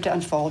relationship to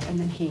unfold, and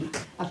then he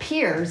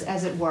appears,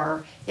 as it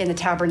were, in the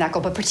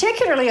tabernacle, but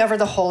particularly over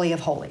the Holy of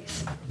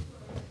Holies.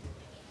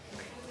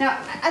 Now,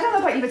 I don't know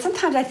about you, but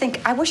sometimes I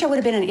think, I wish I would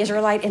have been an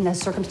Israelite in those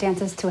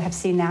circumstances to have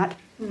seen that.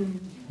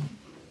 Wouldn't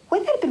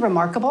that have been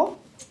remarkable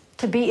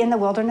to be in the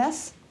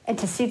wilderness and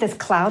to see this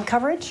cloud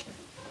coverage?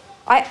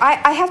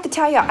 I have to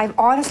tell you, I've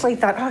honestly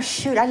thought, oh,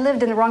 shoot, I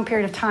lived in the wrong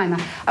period of time.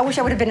 I wish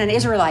I would have been an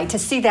Israelite to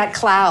see that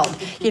cloud,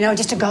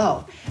 just to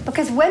go.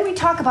 Because when we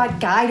talk about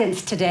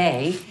guidance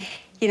today,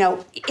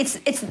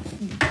 it's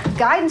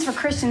guidance for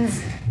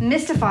Christians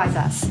mystifies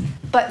us.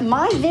 But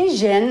my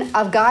vision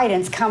of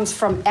guidance comes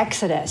from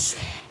Exodus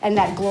and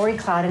that glory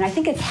cloud. And I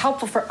think it's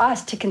helpful for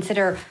us to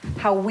consider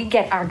how we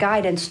get our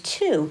guidance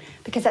too,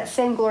 because that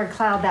same glory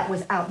cloud that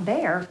was out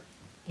there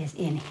is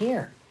in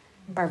here,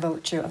 by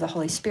virtue of the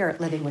Holy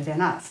Spirit living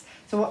within us.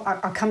 So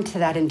I'll come to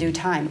that in due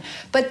time.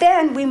 But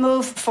then we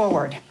move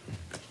forward.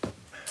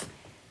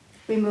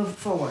 We move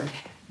forward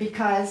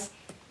because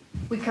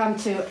we come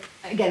to,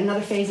 again,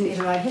 another phase in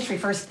Israelite history,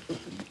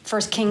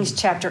 First Kings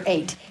chapter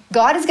 8.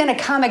 God is going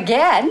to come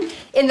again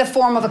in the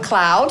form of a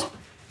cloud.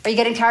 Are you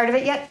getting tired of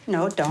it yet?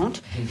 No, don't.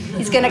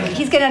 He's going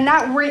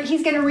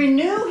to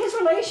renew his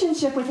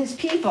relationship with his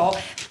people,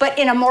 but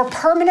in a more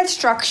permanent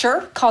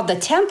structure called the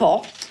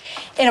temple,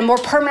 in a more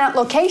permanent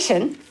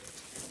location,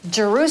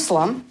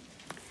 Jerusalem,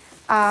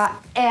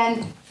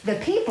 and the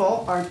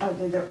people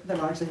they're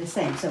largely the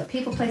same. So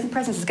people, place, and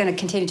presence is going to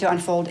continue to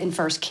unfold in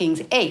 1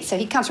 Kings 8. So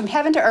he comes from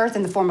heaven to earth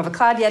in the form of a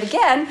cloud yet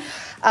again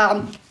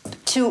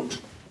to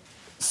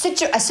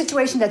a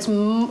situation that's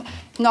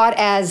not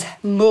as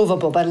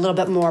movable, but a little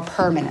bit more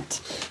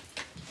permanent.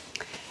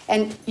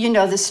 And you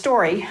know the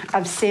story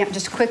of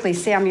just quickly,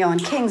 Samuel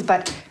and Kings,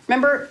 but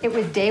remember it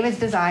was David's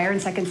desire in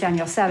 2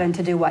 Samuel 7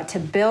 to do what? To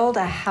build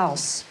a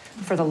house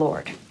for the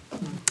Lord.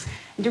 Do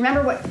you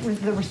remember what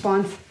the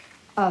response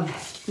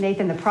of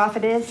Nathan the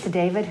prophet is to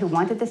David, who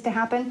wanted this to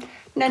happen?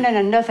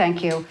 No,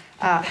 thank you.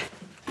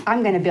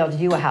 I'm going to build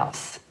you a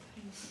house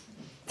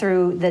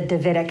through the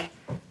Davidic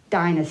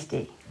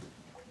dynasty.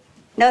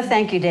 No,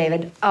 thank you,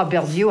 David. I'll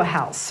build you a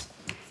house.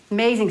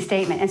 Amazing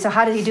statement. And so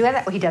how does he do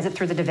that? Well, he does it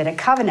through the Davidic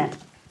covenant.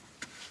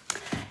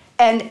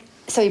 And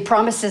so he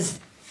promises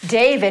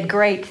David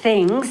great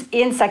things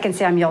in 2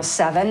 Samuel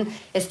 7.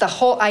 It's the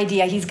whole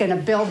idea he's going to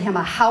build him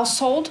a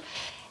household,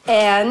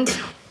 and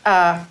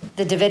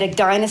the Davidic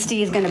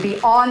dynasty is going to be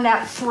on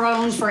that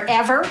throne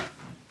forever.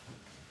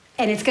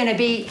 And it's going to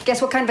be,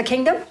 guess what kind of a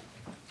kingdom?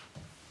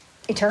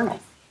 Eternal.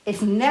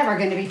 It's never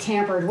going to be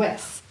tampered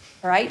with,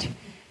 right?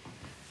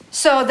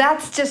 So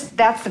that's 2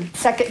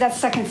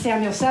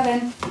 Samuel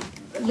 7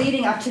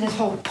 leading up to this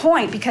whole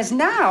point, because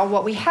now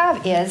what we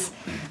have is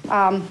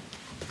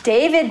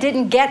David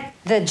didn't get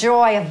the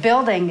joy of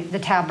building the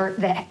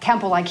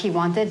temple like he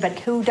wanted, but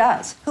who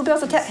does? Who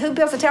builds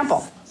the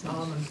temple?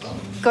 Solomon.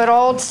 Good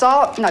old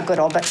not good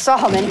old, but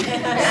Solomon.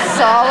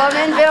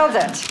 Solomon built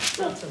it.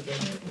 Not so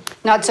good.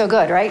 Not so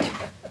good, right?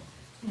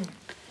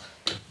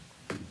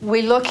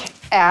 We look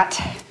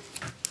at,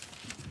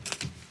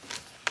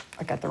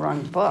 I got the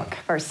wrong book,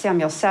 1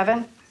 Samuel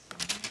 7.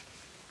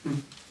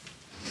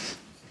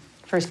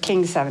 1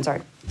 Kings 7,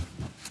 sorry.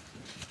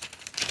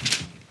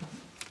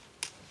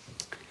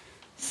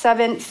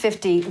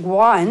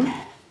 751.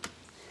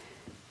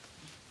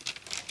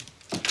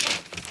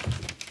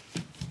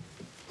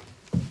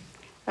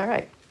 All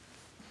right.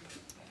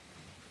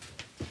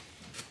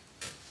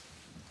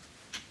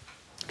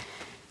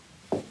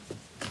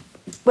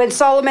 When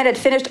Solomon had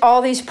finished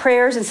all these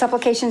prayers and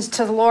supplications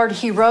to the Lord,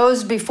 he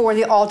rose before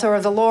the altar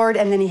of the Lord,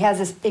 and then he has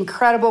this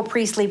incredible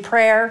priestly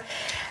prayer,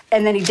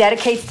 and then he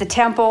dedicates the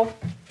temple.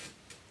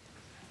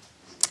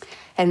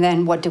 And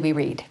then what do we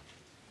read?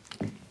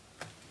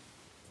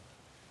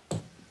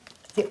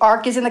 The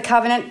ark is in the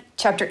covenant,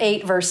 chapter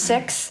 8, verse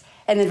 6,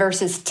 and then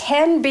verses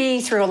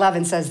 10b through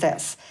 11 says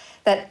this,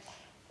 that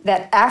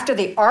after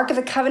the ark of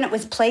the covenant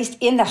was placed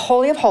in the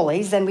Holy of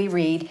Holies, then we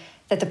read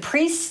that the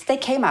priests, they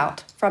came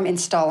out from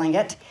installing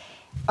it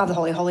of the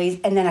Holy of Holies,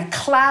 and then a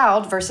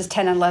cloud, verses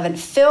 10 and 11,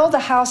 filled the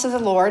house of the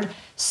Lord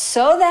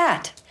so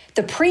that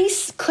the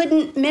priests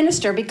couldn't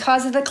minister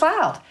because of the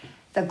cloud.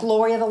 The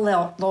glory of the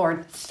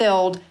Lord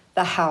filled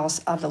the house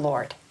of the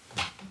Lord.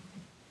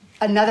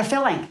 Another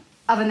filling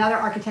of another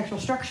architectural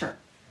structure.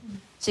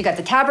 So you got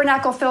the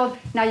tabernacle filled,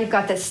 now you've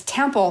got this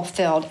temple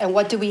filled, and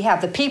what do we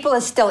have? The people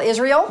is still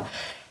Israel.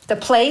 The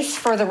place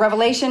for the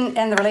revelation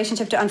and the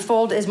relationship to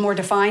unfold is more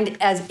defined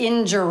as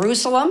in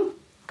Jerusalem.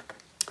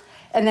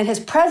 And then his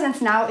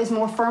presence now is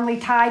more firmly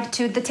tied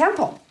to the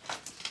temple.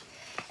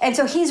 And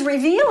so he's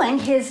revealing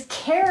his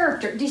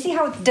character. Do you see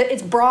how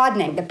it's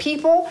broadening? The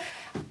people,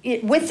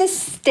 with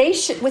this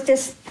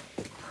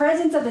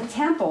presence of the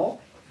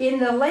temple in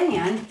the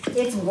land,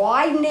 it's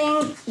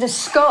widening the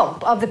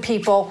scope of the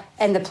people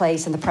and the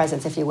place and the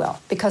presence, if you will.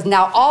 Because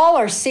now all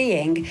are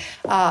seeing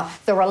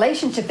the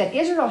relationship that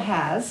Israel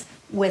has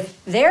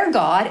with their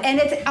God, and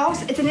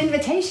it's an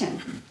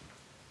invitation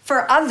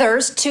for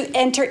others to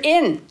enter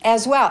in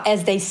as well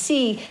as they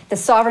see the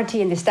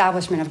sovereignty and the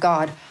establishment of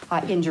God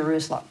in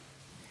Jerusalem.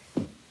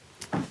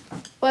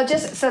 Well,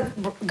 just so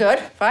good,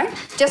 right?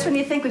 Just when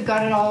you think we've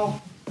got it all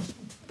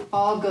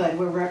good,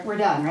 we're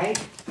done, right?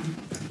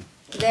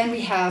 Then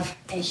we have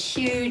a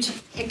huge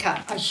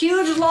hiccup, a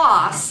huge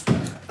loss.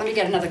 Let me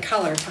get another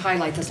color to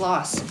highlight this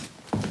loss.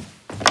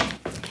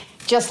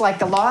 Just like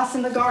the loss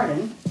in the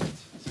garden,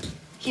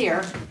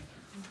 here,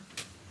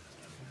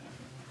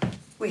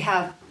 we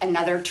have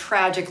another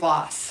tragic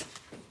loss.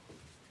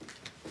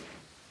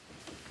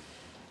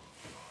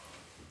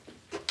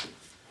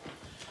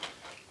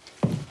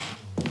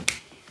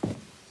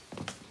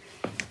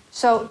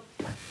 So,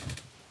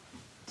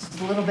 this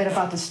is a little bit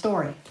about the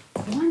story.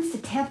 Once the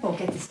temple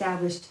gets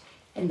established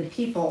and the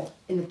people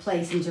in the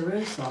place in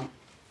Jerusalem,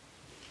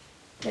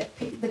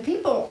 the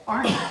people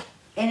aren't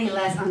any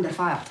less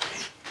undefiled.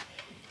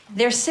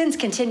 Their sins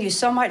continue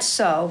so much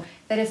so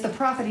that it's the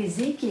prophet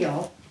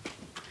Ezekiel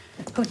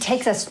who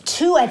takes us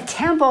to a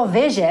temple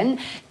vision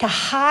to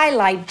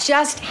highlight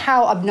just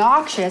how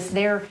obnoxious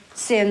their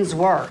sins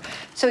were.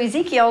 So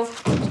Ezekiel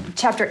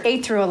chapters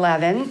 8 through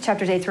 11,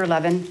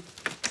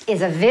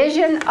 is a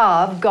vision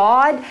of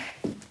God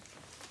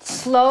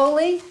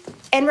slowly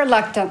and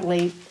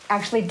reluctantly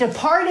actually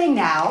departing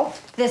now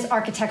this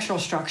architectural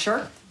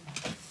structure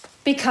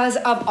because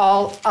of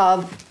all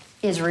of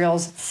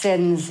Israel's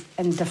sins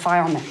and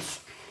defilements.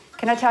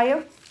 Can I tell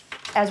you,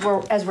 as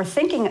we're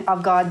thinking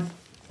of God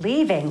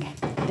leaving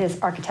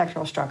this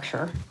architectural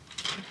structure,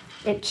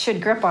 it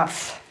should grip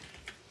us.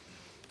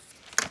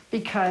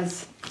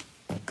 Because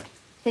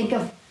think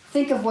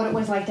of what it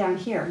was like down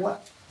here.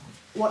 What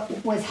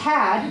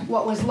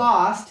was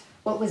lost,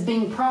 what was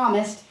being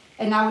promised,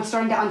 and now it's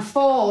starting to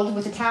unfold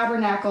with the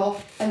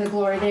tabernacle and the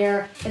glory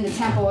there, and the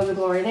temple and the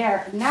glory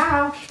there.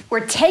 Now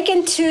we're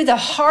taken to the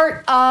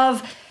heart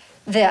of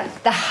the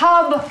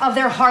hub of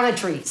their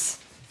harlotries,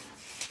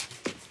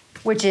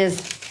 which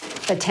is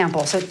the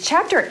temple. So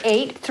chapter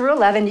 8 through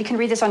 11, you can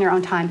read this on your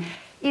own time.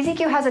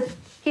 Ezekiel has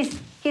he's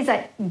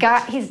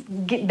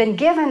been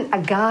given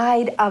a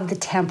guide of the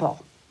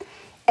temple.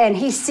 And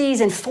he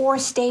sees in 4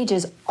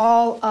 stages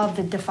all of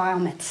the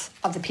defilements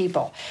of the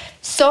people.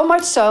 So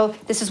much so,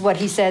 this is what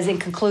he says in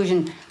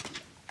conclusion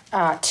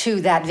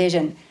to that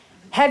vision.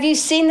 Have you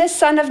seen this,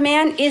 Son of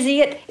Man? Is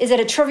it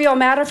a trivial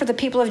matter for the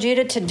people of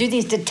Judah to do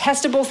these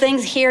detestable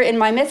things here in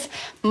my midst?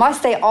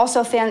 Must they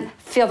also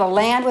fill the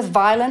land with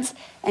violence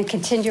and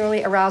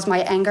continually arouse my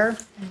anger?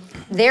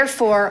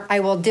 Therefore, I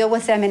will deal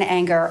with them in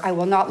anger. I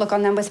will not look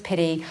on them with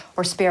pity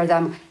or spare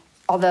them.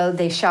 Although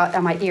they shout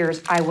at my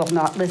ears, I will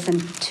not listen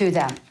to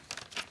them.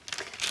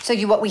 So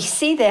what we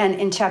see then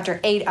in chapter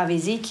 8 of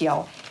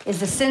Ezekiel is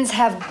the sins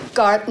have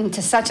gotten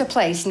to such a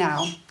place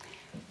now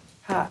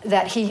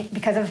that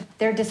because of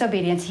their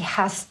disobedience,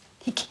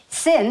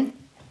 sin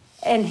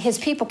and his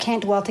people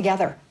can't dwell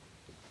together.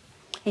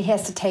 He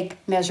has to take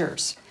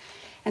measures.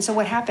 And so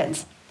what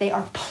happens? They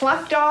are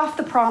plucked off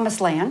the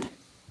promised land,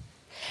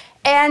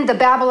 and the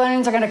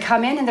Babylonians are going to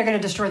come in and they're going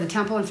to destroy the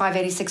temple in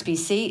 586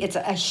 BC. It's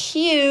a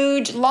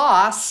huge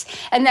loss.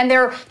 And then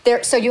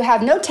so you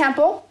have no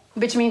temple,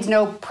 which means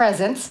no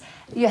presence.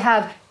 You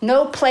have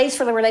no place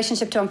for the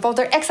relationship to unfold.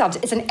 They're exiled.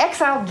 It's an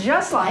exile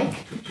just like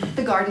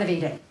the Garden of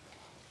Eden.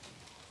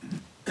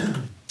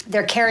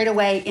 They're carried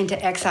away into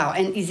exile,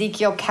 and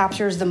Ezekiel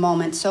captures the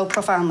moment so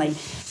profoundly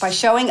by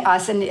showing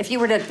us, and if you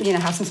were to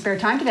have some spare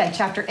time today,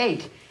 chapter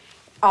 8,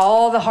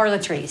 all the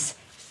harlotries.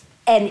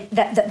 And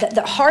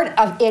the heart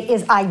of it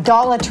is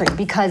idolatry,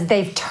 because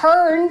they've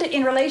turned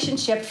in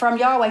relationship from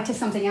Yahweh to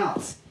something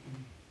else.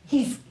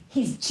 He's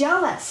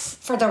jealous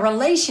for the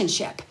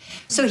relationship.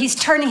 So he's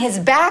turning his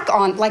back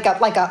on, like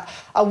a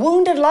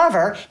wounded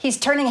lover, he's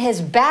turning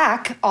his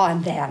back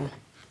on them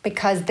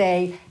because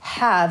they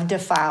have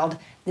defiled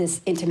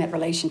this intimate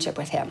relationship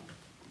with him.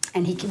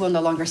 And he will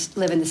no longer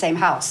live in the same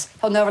house.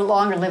 He'll no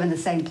longer live in the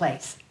same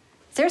place.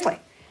 Seriously.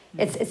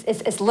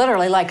 It's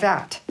literally like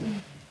that.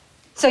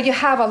 So you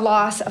have a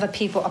loss of a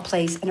people, a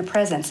place, and a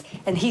presence.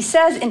 And he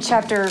says in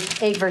chapter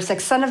 8, verse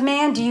 6, Son of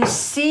man, do you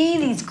see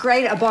these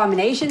great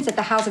abominations that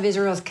the house of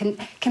Israel is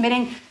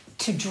committing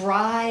to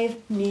drive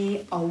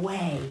me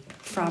away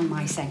from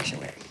my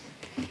sanctuary?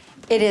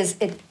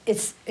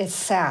 It's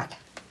sad.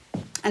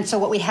 And so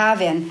what we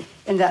have in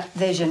that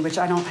vision, which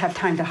I don't have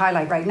time to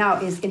highlight right now,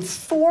 is in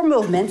 4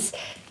 movements,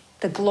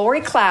 the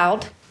glory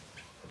cloud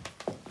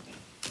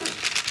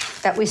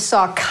that we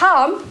saw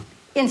come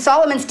in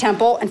Solomon's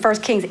temple in 1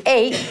 Kings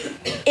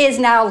 8 is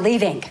now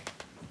leaving.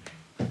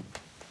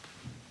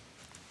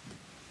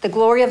 The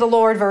glory of the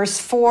Lord, verse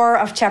 4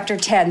 of chapter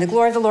 10. The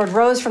glory of the Lord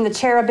rose from the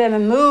cherubim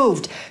and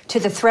moved to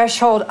the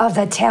threshold of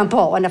the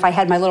temple. And if I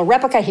had my little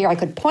replica here, I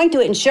could point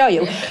to it and show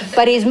you.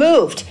 But he's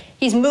moved.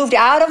 He's moved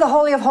out of the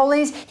Holy of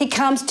Holies. He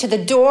comes to the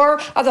door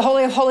of the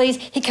Holy of Holies.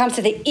 He comes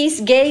to the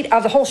east gate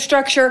of the whole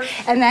structure.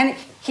 And then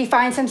he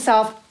finds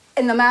himself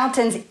in the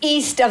mountains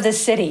east of the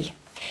city.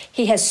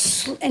 He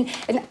has, and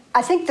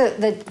I think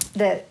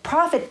the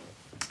prophet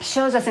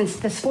shows us in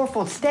this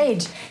fourfold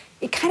stage,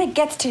 it kind of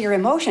gets to your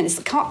emotions.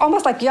 It's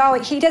almost like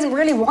Yahweh, he doesn't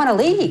really want to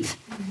leave.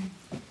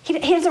 He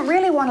doesn't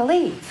really want to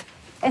leave.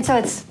 And so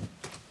it's,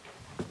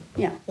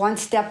 one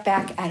step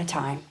back at a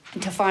time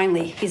until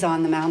finally he's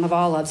on the Mount of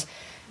Olives.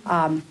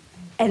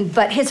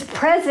 But his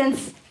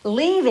presence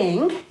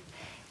leaving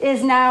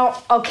is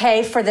now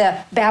okay for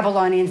the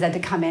Babylonians then to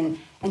come in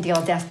and deal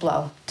a death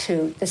blow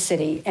to the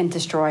city and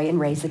destroy and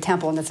raze the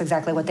temple. And that's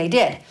exactly what they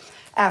did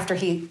after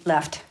he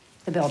left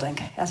the building,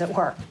 as it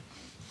were.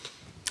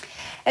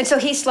 And so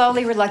he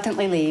slowly,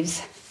 reluctantly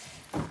leaves.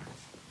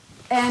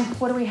 And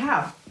what do we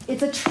have?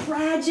 It's a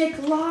tragic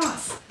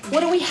loss.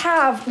 What do we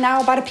have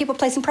now about a people,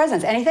 place, and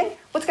presence? Anything?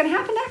 What's going to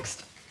happen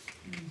next?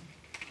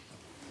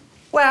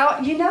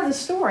 Well, you know the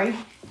story.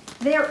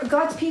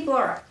 God's people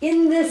are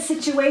in this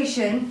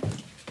situation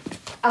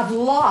of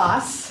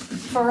loss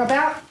for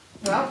about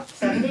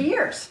 70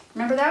 years.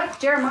 Remember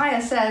that?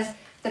 Jeremiah says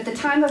that the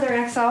time of their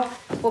exile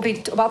will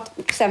be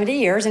about 70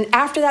 years. And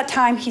after that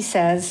time, he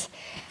says,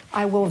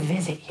 I will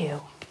visit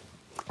you.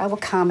 I will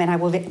come and I'm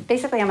going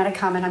to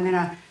come and I'm going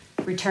to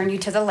return you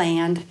to the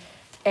land.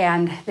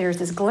 And there's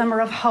this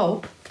glimmer of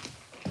hope.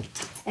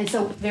 And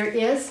so there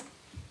is,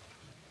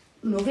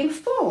 moving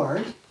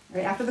forward,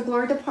 right after the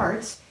glory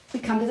departs, we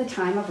come to the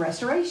time of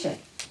restoration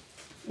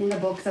in the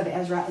books of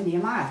Ezra and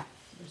Nehemiah.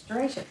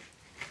 Restoration.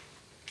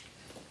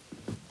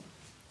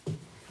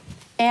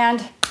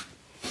 And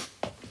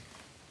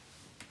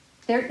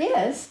there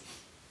is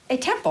a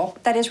temple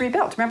that is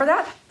rebuilt. Remember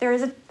that? There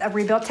is a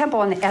rebuilt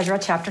temple in Ezra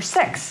chapter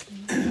 6.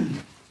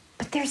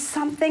 But there's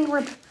something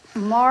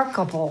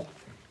remarkable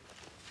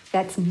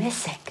that's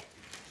missing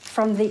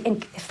from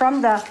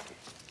the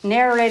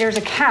narrator's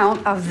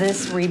account of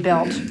this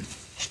rebuilt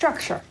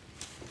structure.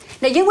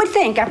 Now you would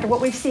think, after what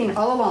we've seen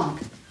all along,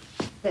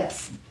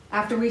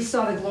 after we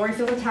saw the glory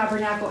fill the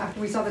tabernacle,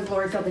 after we saw the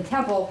glory fill the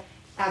temple,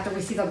 after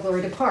we see the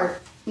glory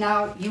depart,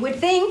 now you would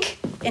think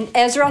in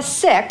Ezra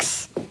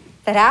 6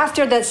 that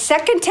after the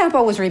second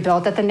temple was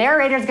rebuilt, that the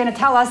narrator is going to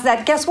tell us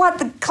that, guess what?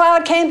 The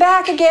cloud came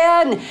back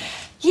again.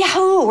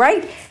 Yahoo,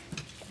 right?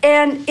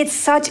 And it's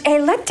such a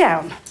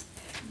letdown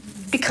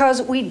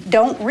because we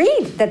don't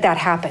read that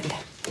happened.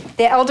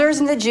 The elders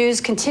and the Jews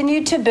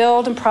continued to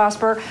build and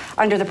prosper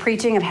under the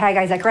preaching of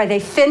Haggai, Zechariah. They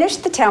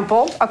finished the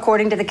temple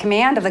according to the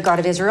command of the God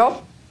of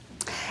Israel.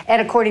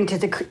 and according to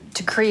the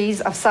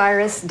decrees of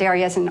Cyrus,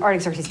 Darius, and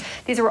Artaxerxes.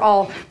 These were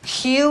all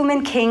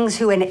human kings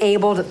who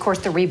enabled, of course,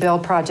 the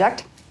rebuild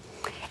project.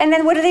 And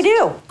then what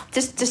do?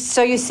 Just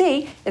so you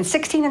see, in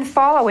 16 and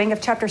following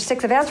of chapter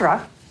 6 of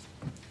Ezra,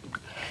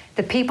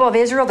 the people of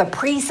Israel, the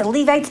priests, the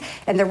Levites,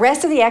 and the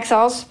rest of the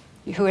exiles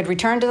who had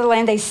returned to the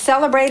land, they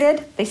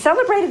celebrated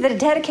the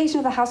dedication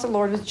of the house of the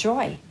Lord with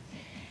joy.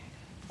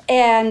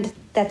 And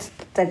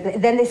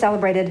then they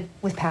celebrated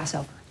with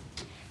Passover.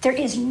 There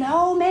is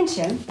no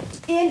mention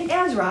in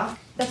Ezra,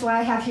 that's why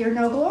I have here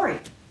no glory.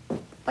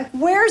 Like,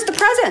 where's the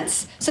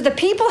presence? So the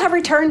people have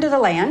returned to the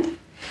land.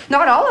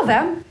 Not all of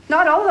them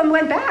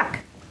went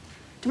back.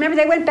 Remember,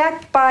 they went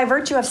back by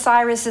virtue of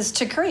Cyrus's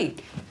decree,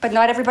 but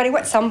not everybody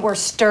went. Some were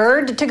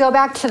stirred to go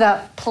back to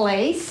the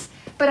place,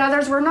 but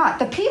others were not.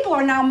 The people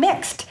are now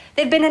mixed.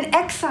 They've been in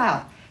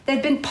exile.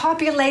 They've been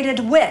populated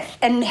with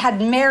and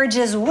had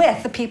marriages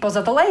with the peoples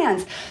of the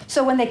lands.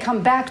 So when they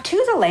come back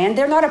to the land,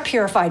 they're not a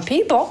purified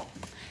people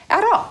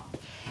at all.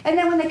 And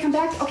then when they come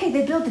back, okay,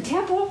 they build the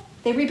temple.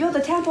 They rebuild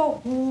the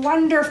temple.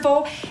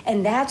 Wonderful.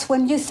 And that's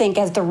when you think,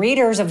 as the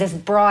readers of this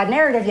broad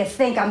narrative, you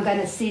think, I'm going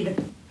to see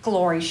the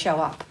glory show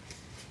up.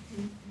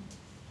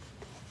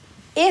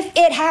 If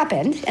it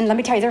happened, and let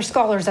me tell you, there are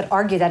scholars that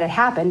argue that it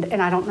happened, and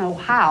I don't know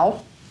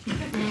how,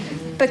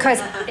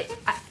 because,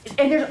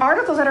 and there's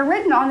articles that are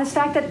written on this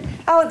fact that,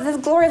 oh, the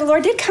glory of the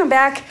Lord did come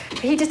back,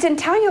 he just didn't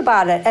tell you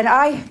about it. And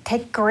I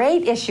take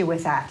great issue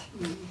with that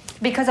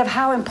because of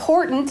how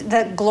important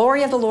the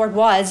glory of the Lord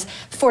was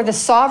for the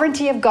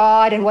sovereignty of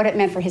God and what it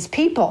meant for his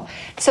people.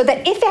 So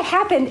that if that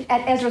happened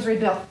at Ezra's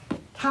rebuilt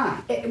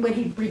time, when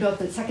he rebuilt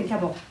the second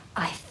temple,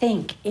 I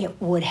think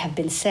it would have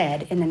been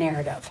said in the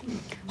narrative.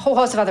 A whole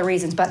host of other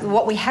reasons, but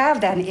what we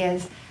have then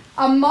is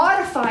a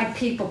modified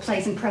people,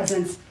 place, and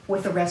presence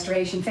with the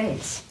restoration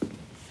phase.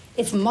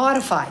 It's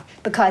modified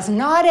because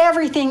not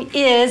everything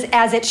is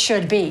as it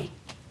should be.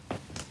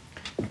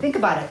 Think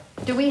about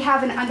it. Do we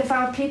have an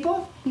undefiled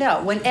people?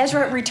 No. When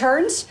Ezra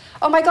returns,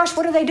 oh my gosh,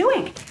 what are they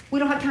doing? We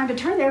don't have time to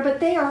turn there, but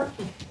they are...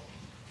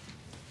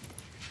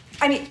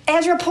 I mean,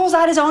 Ezra pulls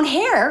out his own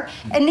hair,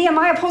 and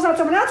Nehemiah pulls out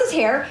someone else's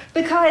hair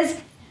because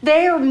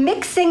they are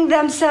mixing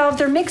themselves.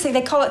 They're mixing.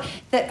 They call it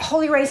that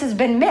holy race has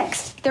been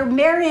mixed. They're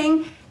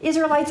marrying,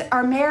 Israelites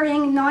are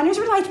marrying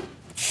non-Israelites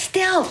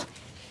still,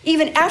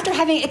 even after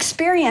having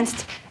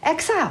experienced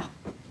exile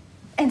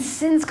and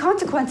sin's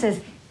consequences.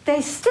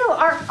 They still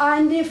are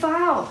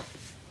undefiled.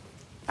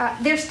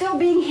 They're still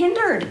being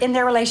hindered in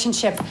their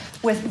relationship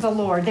with the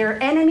Lord.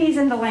 They're enemies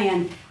in the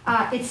land.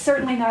 It's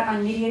certainly not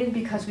unmediated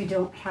because we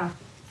don't have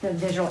the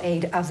visual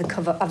aid of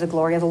the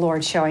glory of the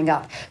Lord showing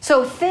up.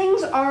 So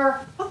things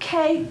are,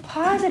 okay,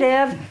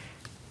 positive,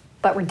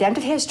 but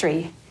redemptive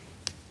history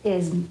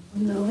is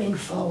moving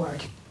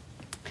forward.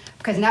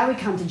 Because now we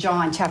come to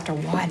John chapter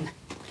 1,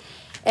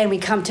 and we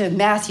come to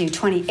Matthew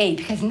 28,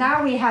 because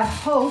now we have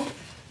hope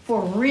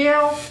for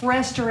real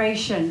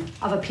restoration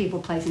of a people,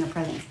 place, and a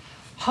presence.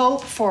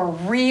 Hope for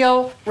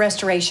real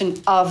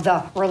restoration of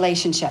the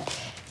relationship.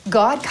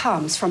 God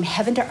comes from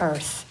heaven to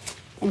earth,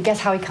 and guess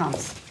how he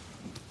comes?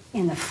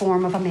 In the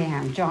form of a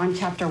man. John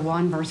chapter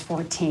 1, verse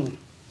 14.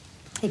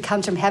 He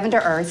comes from heaven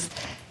to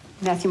earth.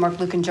 Matthew, Mark,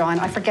 Luke, and John.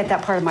 I forget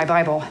that part of my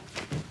Bible.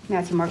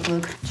 Matthew, Mark,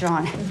 Luke,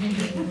 John.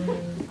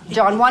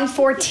 John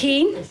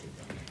 1:14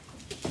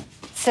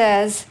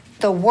 says,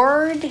 the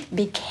Word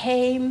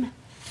became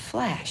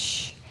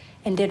flesh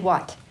and did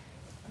what?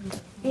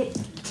 It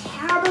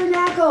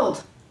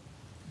tabernacled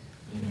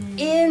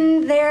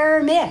in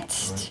their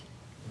midst.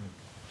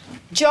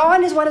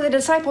 John is one of the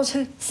disciples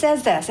who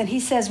says this, and he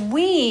says,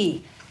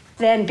 we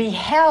then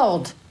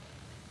beheld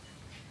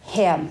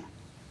him,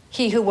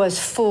 he who was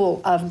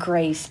full of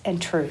grace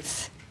and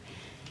truth.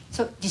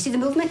 So, do you see the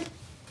movement?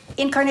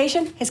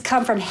 Incarnation has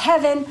come from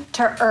heaven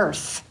to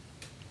earth.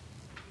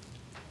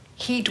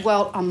 He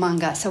dwelt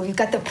among us. So we've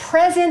got the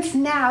presence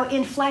now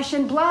in flesh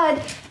and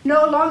blood,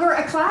 no longer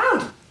a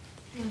cloud.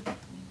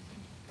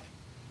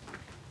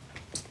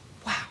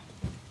 Wow.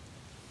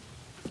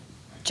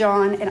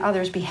 John and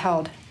others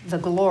beheld the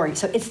glory.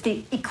 So it's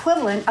the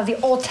equivalent of the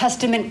Old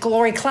Testament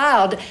glory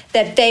cloud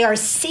that they are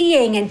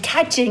seeing and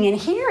touching and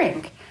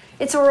hearing.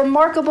 It's a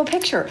remarkable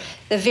picture,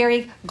 the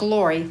very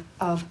glory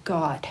of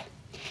God.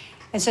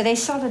 And so they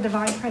saw the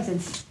divine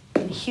presence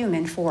in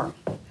human form.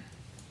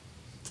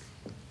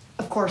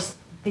 Of course,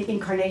 the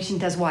incarnation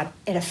does what?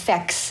 It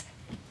affects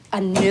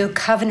a new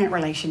covenant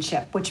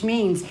relationship, which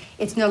means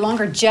it's no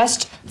longer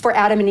just for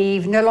Adam and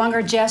Eve, no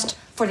longer just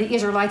for the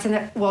Israelites in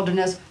the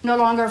wilderness, no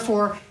longer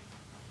for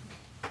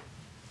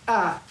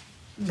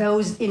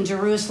those in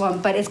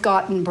Jerusalem, but it's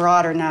gotten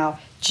broader now.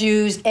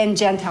 Jews and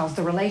Gentiles,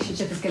 the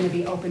relationship is going to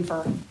be open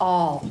for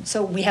all.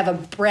 So we have a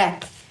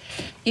breadth.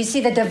 You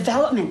see the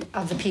development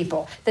of the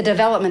people, the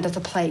development of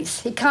the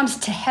place. He comes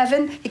to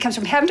heaven, he comes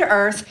from heaven to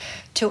earth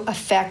to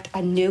affect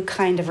a new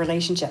kind of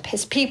relationship.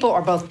 His people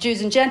are both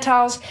Jews and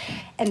Gentiles,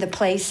 and the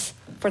place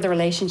for the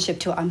relationship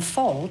to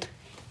unfold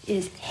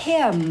is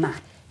him.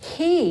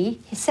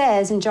 He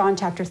says in John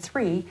chapter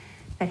 3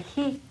 that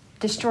he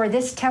destroyed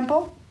this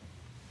temple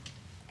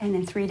and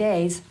in 3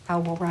 days I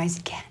will rise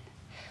again.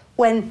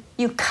 When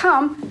you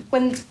come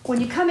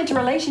into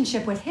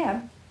relationship with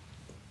him,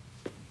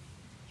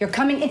 you're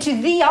coming into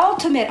the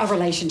ultimate of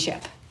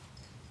relationship.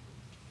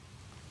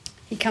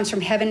 He comes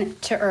from heaven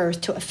to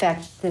earth to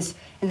effect this.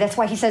 And that's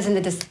why he says in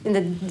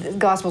the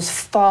Gospels,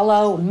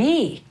 follow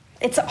me.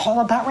 It's all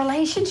about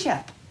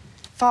relationship.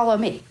 Follow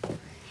me.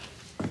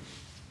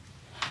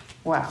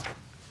 Wow.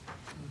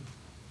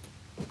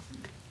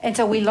 And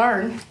so we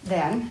learn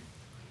then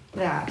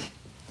that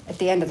at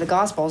the end of the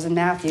Gospels in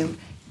Matthew,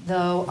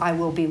 though I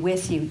will be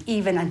with you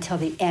even until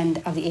the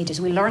end of the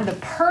ages. We learn the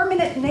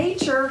permanent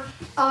nature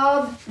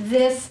of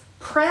this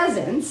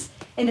presence.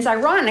 And it's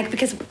ironic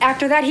because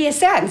after that he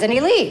ascends and he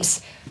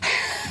leaves.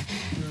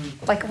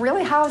 Like,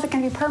 really, how is it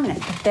going to be permanent?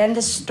 But then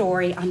the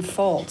story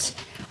unfolds.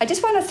 I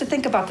just want us to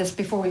think about this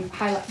before we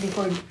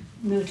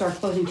move to our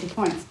closing 2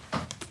 points.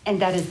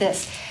 And that is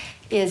this,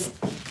 is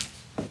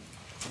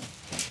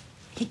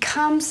he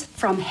comes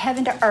from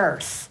heaven to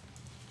earth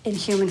in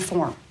human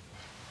form.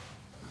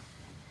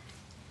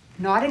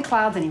 Not in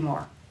clouds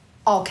anymore.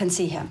 All can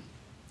see him.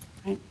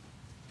 Right?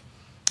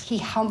 He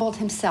humbled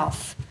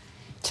himself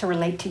to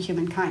relate to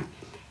humankind.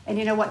 And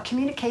you know what?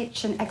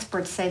 Communication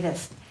experts say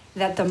this,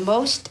 that the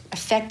most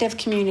effective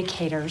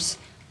communicators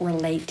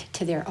relate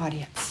to their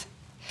audience.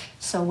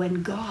 So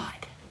when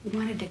God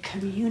wanted to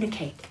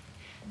communicate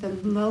the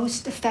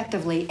most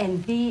effectively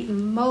and the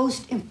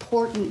most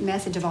important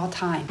message of all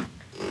time,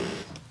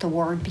 the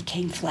Word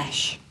became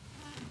flesh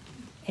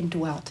and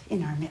dwelt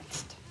in our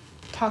midst.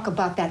 Talk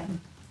about that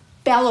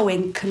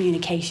bellowing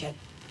communication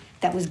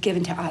that was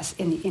given to us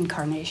in the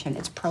incarnation.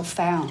 It's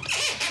profound.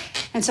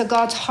 And so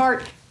God's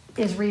heart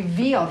is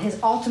revealed.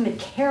 His ultimate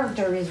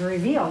character is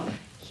revealed.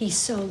 He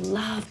so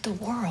loved the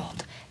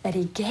world that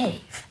he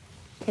gave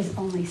his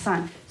only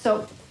son.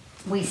 So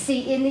we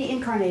see in the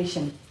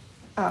incarnation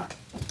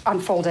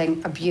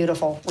unfolding a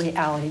beautiful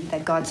reality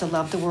that God so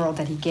loved the world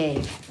that he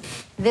gave.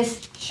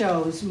 This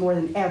shows more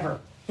than ever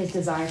his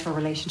desire for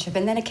relationship.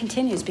 And then it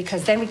continues,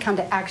 because then we come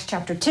to Acts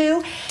chapter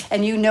 2,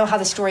 and you know how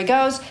the story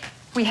goes.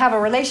 We have a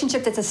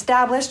relationship that's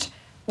established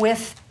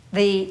with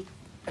the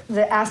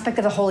aspect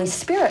of the Holy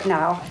Spirit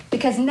now,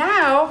 because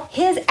now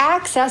his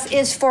access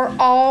is for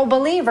all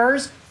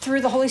believers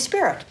through the Holy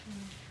Spirit.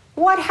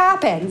 What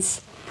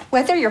happens,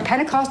 whether you're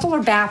Pentecostal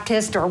or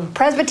Baptist or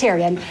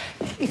Presbyterian?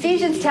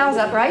 Ephesians tells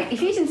us, right?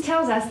 Ephesians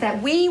tells us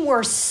that we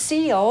were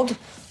sealed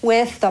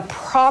with the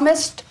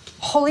promised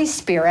Holy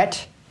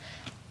Spirit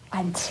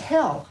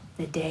until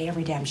the day of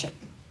redemption.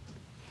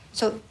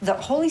 So the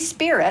Holy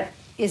Spirit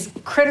is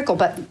critical,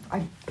 but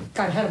I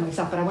got ahead of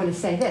myself, but I want to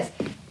say this.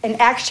 In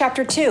Acts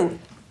chapter 2,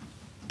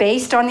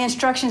 based on the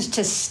instructions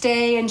to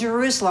stay in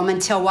Jerusalem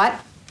until what?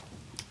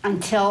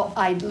 Until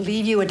I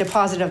leave you a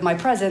deposit of my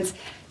presence,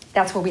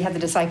 that's where we have the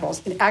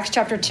disciples. In Acts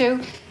chapter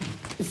 2,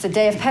 it's the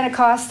day of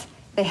Pentecost.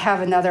 They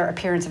have another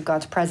appearance of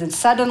God's presence.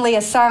 Suddenly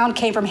a sound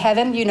came from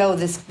heaven, you know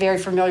this very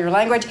familiar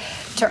language,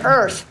 to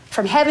earth.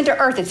 From heaven to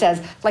earth, it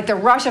says, like the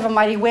rush of a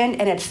mighty wind,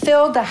 and it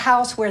filled the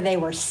house where they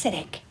were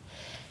sitting.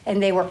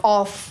 And they were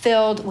all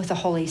filled with the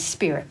Holy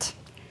Spirit.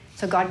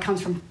 So God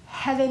comes from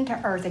heaven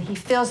to earth, and he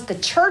fills the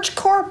church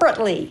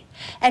corporately,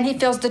 and he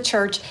fills the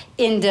church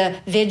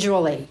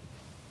individually.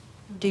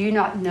 Do you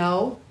not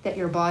know that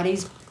your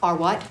bodies are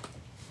what?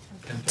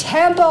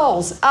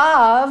 Temples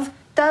of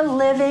the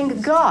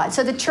living God.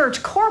 So the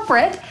church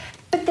corporate,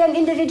 but then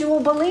individual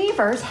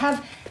believers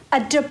have a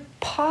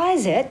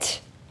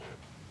deposit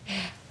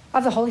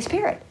of the Holy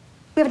Spirit.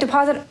 We have a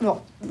deposit,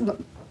 well,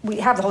 we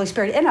have the Holy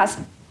Spirit in us,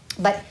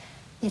 but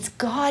it's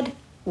God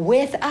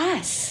with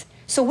us.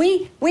 So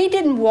we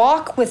didn't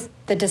walk with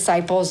the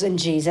disciples and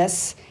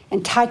Jesus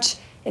and touch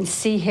and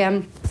see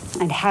him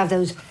and have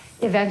those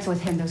events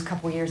with him those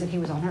couple of years that he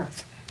was on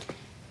earth.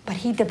 But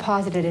he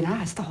deposited in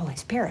us the Holy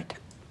Spirit.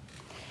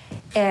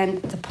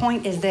 And the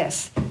point is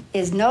this,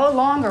 is no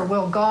longer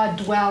will God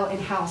dwell in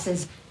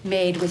houses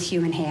made with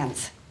human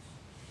hands.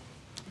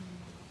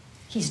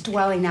 He's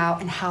dwelling now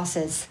in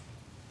houses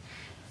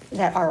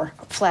that are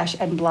flesh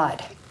and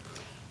blood.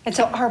 And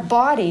so our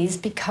bodies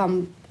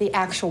become the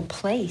actual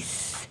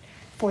place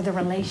for the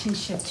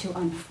relationship to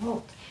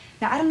unfold.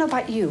 Now, I don't know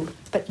about you,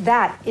 but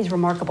that is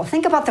remarkable.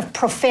 Think about the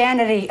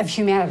profanity of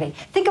humanity.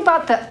 Think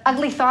about the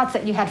ugly thoughts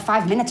that you had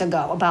 5 minutes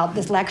ago about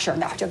this lecture.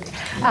 No, I'm joking.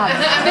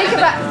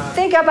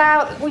 Think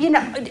about, well, you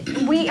know,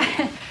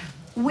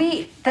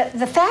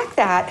 the fact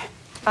that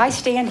I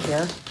stand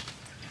here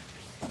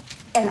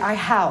and I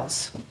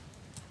house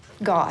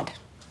God,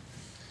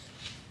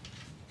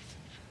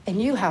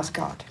 and you house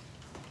God,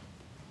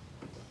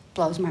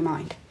 blows my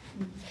mind.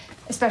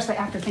 Especially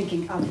after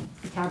thinking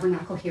of the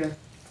tabernacle here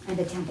and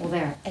the temple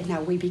there. And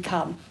now we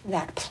become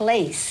that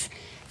place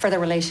for the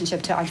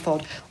relationship to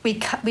unfold. We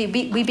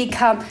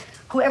become,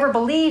 whoever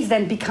believes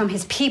then become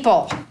his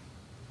people.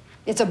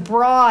 It's a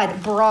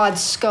broad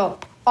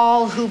scope,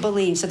 all who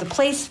believe. So the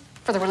place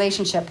for the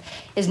relationship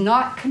is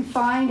not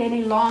confined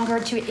any longer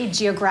to a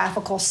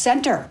geographical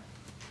center.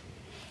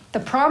 The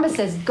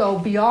promises go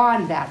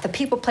beyond that. The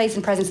people, place,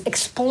 and presence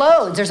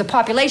explodes. There's a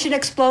population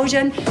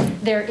explosion.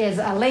 There is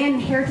a land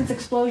inheritance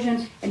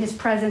explosion. And his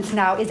presence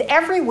now is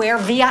everywhere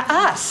via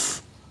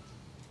us.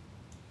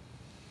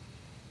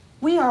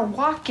 We are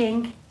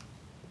walking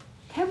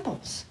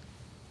temples.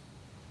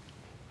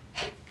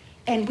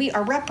 And we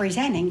are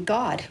representing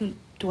God who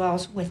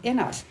dwells within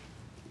us.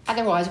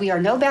 Otherwise, we are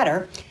no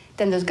better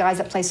than those guys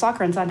that play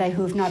soccer on Sunday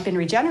who have not been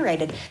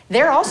regenerated.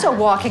 They're also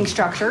walking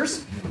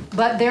structures,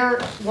 but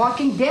they're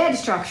walking dead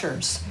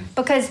structures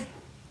because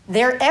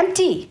they're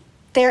empty.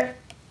 They're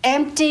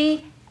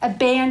empty,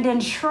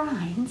 abandoned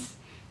shrines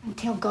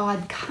until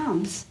God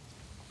comes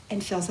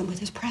and fills them with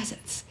his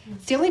presence.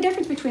 It's the only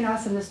difference between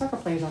us and the soccer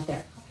players out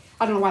there.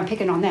 I don't know why I'm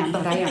picking on them,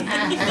 but I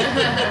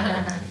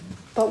am.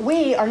 But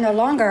we are no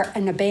longer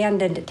an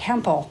abandoned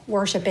temple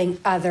worshiping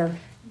other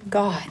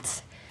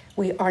gods.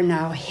 We are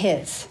now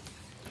his.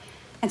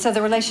 And so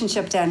the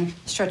relationship then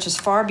stretches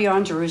far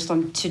beyond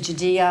Jerusalem to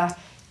Judea,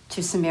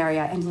 to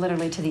Samaria, and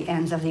literally to the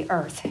ends of the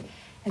earth.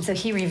 And so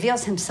he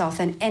reveals himself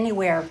then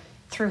anywhere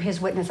through his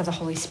witness of the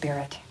Holy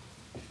Spirit.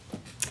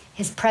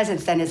 His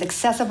presence then is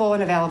accessible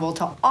and available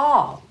to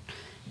all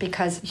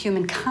because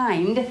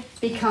humankind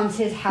becomes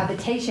his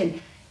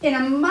habitation in a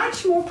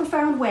much more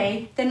profound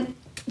way than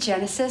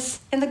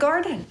Genesis in the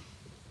garden.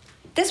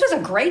 This was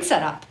a great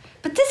setup.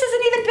 But this is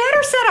an even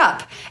better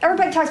setup.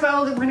 Everybody talks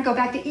about, we're going to go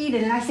back to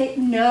Eden. And I say,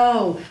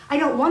 no, I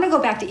don't want to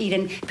go back to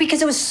Eden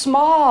because it was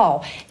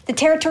small. The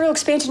territorial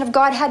expansion of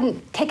God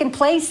hadn't taken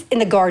place in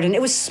the garden.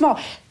 It was small.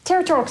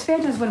 Territorial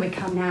expansion is when we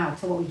come now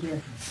to what we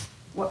hear,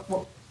 what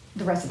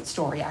the rest of the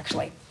story,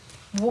 actually.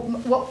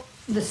 What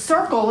the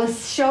circle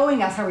is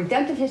showing us how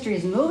redemptive history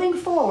is moving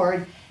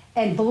forward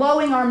and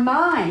blowing our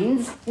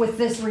minds with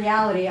this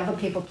reality of a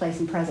people,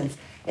 place, and presence.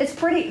 It's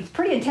pretty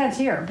intense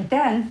here. But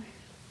then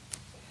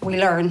we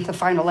learn the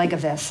final leg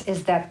of this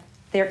is that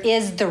there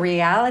is the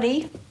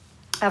reality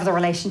of the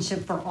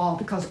relationship for all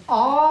because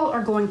all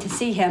are going to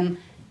see him,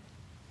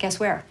 guess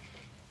where?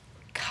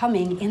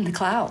 Coming in the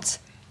clouds.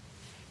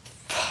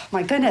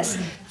 My goodness.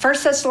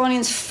 1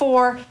 Thessalonians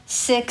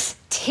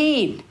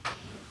 4:16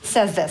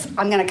 says this.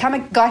 I'm going to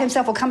come, God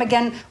himself will come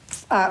again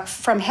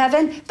from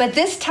heaven, but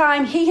this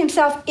time he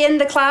himself in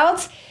the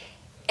clouds,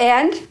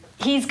 and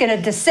he's going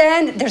to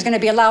descend. There's going to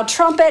be a loud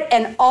trumpet,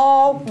 and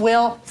all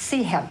will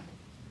see him.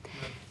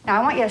 Now,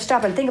 I want you to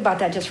stop and think about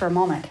that just for a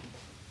moment.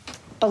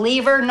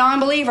 Believer,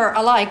 non-believer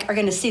alike are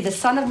going to see the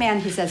Son of Man,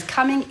 he says,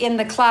 coming in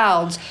the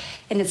clouds,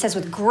 and it says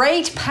with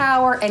great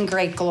power and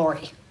great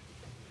glory.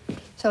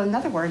 So in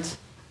other words,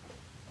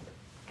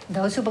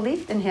 those who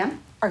believed in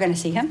him are going to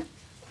see him,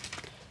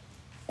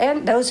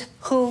 and those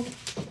who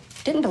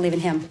didn't believe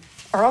in him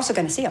are also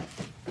going to see him.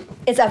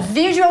 It's a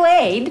visual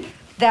aid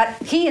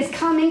that he is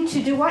coming to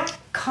do what?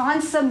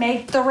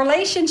 Consummate the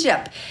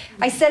relationship.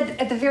 I said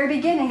at the very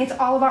beginning, it's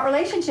all about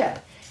relationship.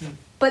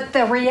 But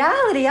the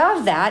reality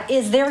of that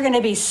is there are going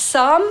to be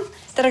some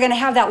that are going to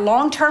have that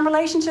long-term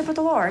relationship with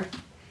the Lord,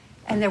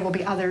 and there will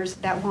be others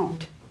that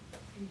won't.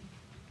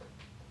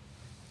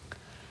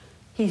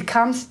 He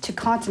comes to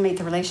consummate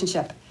the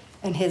relationship,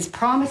 and his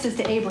promises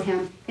to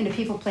Abraham into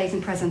people, place,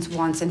 and presence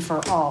once and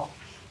for all.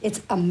 It's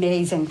an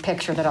amazing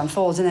picture that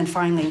unfolds. And then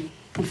finally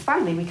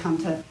we come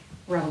to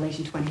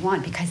Revelation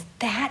 21, because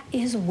that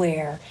is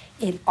where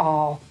it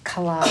all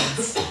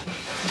collides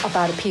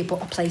about a people,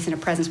 a place, and a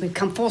presence. We've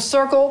come full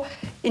circle.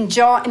 In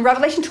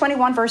Revelation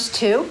 21, verse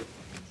 2,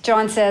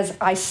 John says,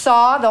 I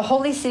saw the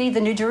holy city,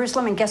 the New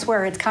Jerusalem, and guess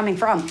where it's coming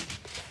from?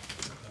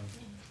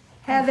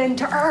 Heaven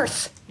to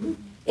earth.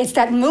 It's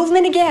that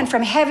movement again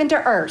from heaven to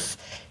earth,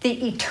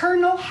 the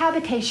eternal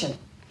habitation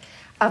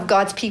of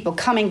God's people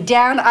coming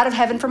down out of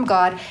heaven from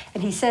God.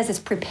 And he says it's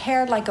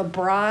prepared like a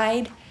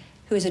bride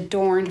who is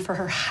adorned for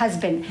her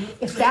husband.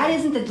 If that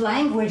isn't the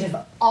language of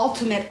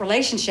ultimate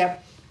relationship,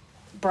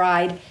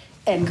 bride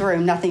and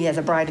groom, nothing is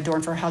a bride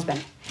adorned for her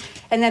husband.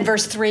 And then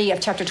verse 3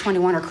 of chapter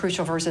 21 are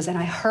crucial verses. And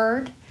I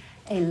heard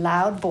a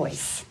loud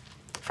voice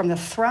from the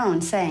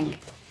throne saying,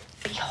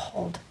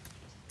 behold,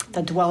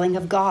 the dwelling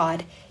of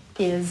God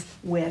is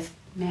with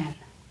men,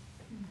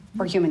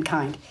 or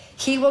humankind.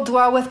 He will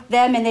dwell with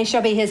them, and they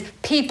shall be his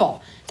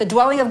people. The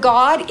dwelling of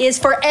God is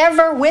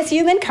forever with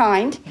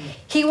humankind.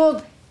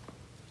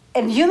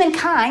 And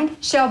humankind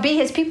shall be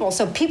his people.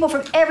 So people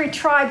from every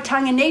tribe,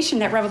 tongue, and nation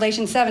that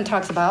Revelation 7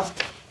 talks about,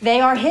 they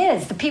are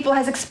his. The people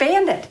has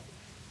expanded.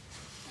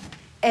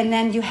 And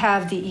then you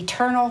have the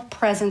eternal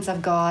presence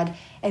of God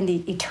and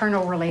the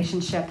eternal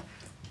relationship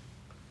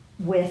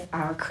with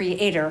our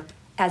Creator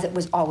as it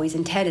was always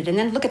intended. And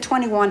then look at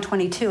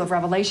 21:22 of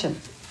Revelation.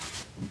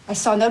 I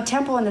saw no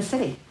temple in the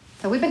city.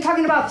 So we've been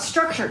talking about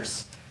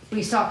structures.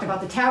 We talked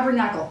about the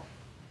tabernacle,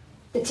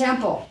 the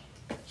temple,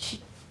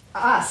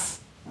 us.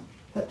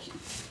 The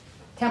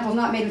temple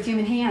not made with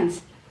human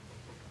hands.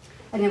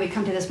 And then we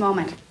come to this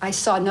moment. I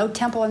saw no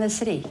temple in the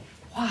city.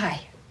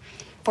 Why?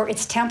 For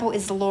its temple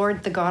is the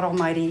Lord, the God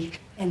Almighty,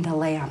 and the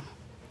Lamb.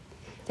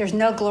 There's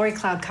no glory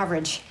cloud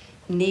coverage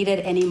needed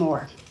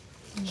anymore.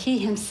 He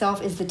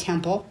himself is the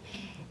temple,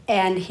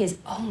 and his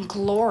own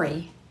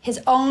glory, his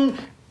own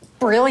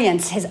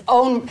brilliance, his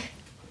own,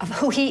 of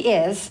who he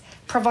is,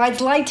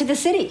 provides light to the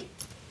city.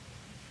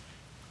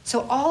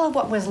 So all of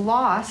what was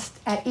lost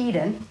at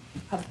Eden,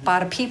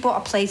 about a people,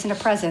 a place, and a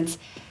presence,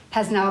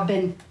 has now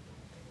been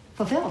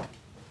fulfilled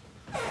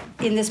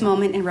in this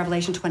moment in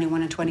Revelation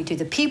 21 and 22.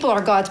 The people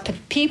are God's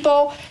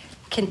people,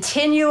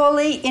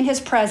 continually in his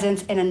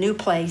presence in a new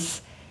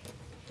place,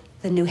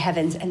 the new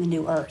heavens and the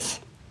new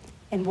earth.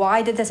 And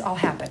why did this all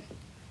happen?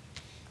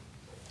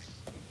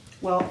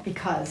 Well,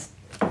 because,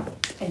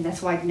 and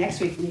that's why next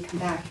week when we come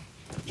back,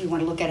 we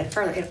want to look at it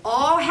further. It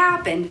all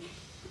happened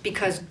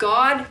because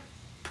God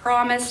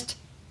promised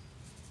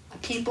a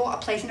people, a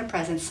place, and a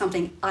presence,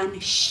 something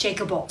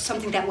unshakable,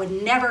 something that would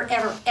never,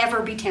 ever,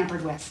 ever be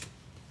tampered with.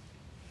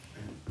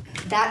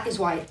 That is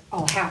why it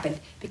all happened,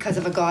 because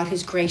of a God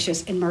who's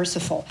gracious and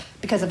merciful,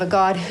 because of a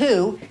God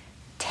who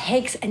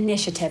takes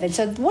initiative. And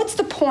so what's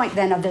the point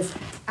then of this?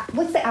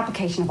 What's the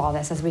application of all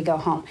this as we go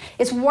home?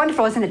 It's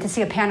wonderful, isn't it, to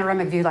see a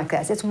panoramic view like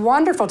this? It's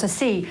wonderful to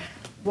see,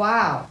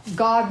 wow,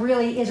 God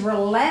really is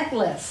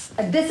relentless.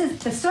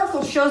 The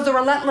circle shows the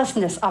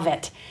relentlessness of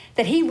it,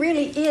 that he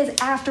really is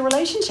after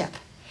relationship.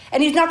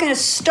 And he's not going to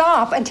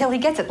stop until he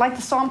gets it. Like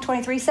the Psalm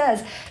 23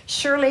 says,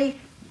 surely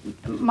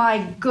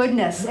my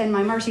goodness and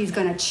my mercy is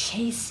going to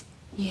chase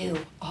you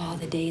all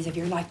the days of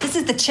your life. This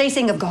is the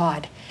chasing of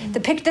God.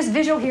 This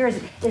visual here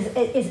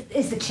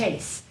is the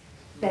chase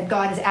that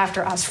God is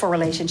after us for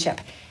relationship.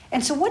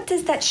 And so what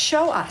does that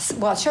show us?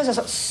 Well, it shows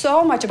us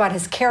so much about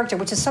his character,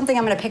 which is something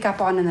I'm going to pick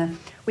up on in the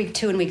week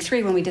 2 and week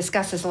 3 when we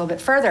discuss this a little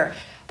bit further.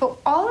 But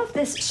all of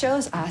this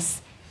shows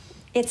us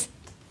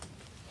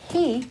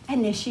he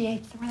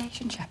initiates the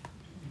relationship.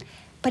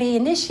 But he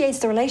initiates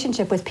the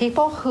relationship with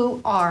people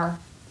who are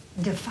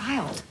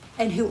defiled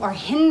and who are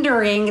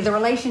hindering the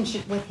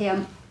relationship with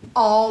him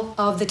all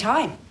of the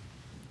time.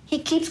 He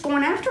keeps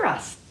going after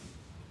us.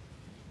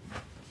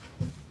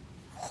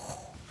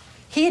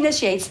 He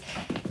initiates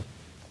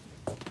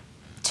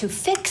to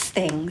fix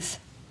things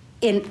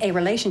in a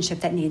relationship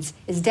that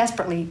is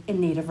desperately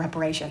in need of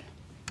reparation.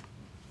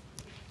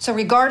 So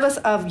regardless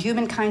of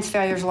humankind's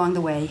failures along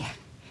the way,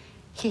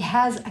 he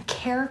has a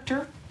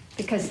character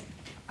because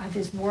of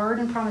his word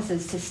and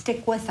promises to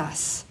stick with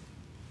us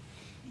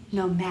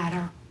no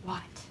matter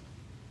what.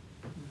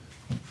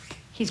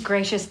 He's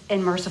gracious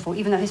and merciful.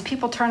 Even though his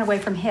people turn away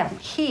from him,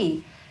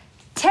 he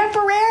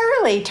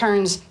temporarily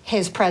turns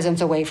his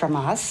presence away from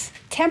us,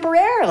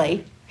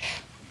 temporarily,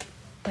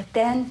 but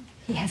then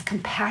he has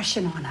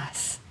compassion on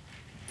us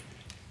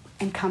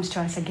and comes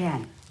to us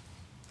again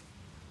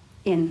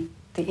in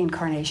the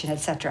incarnation,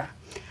 etc.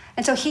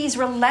 And so he's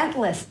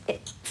relentless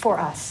for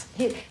us.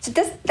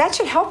 That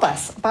should help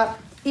us, about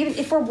even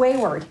if we're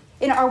wayward,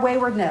 in our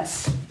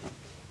waywardness,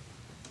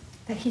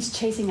 that he's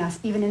chasing us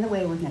even in the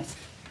waywardness.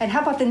 And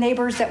how about the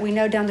neighbors that we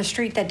know down the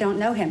street that don't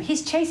know him?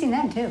 He's chasing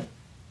them too.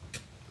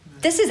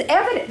 This is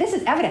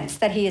evidence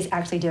that he is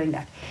actually doing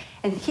that.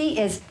 And he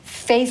is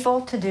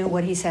faithful to do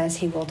what he says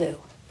he will do.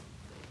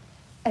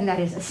 And that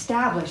is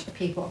establish a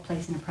people, a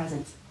place, and a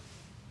presence.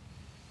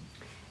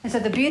 And so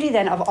the beauty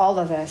then of all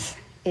of this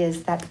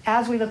is that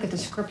as we look at the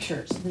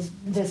scriptures,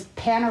 this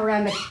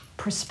panoramic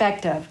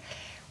perspective,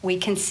 we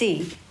can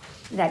see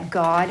that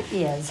God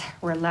is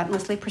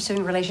relentlessly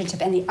pursuing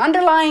relationship. And the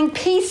underlying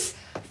piece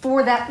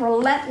for that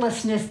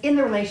relentlessness in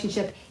the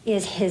relationship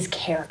is his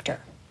character.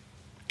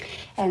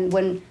 And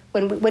when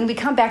we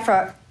come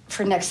back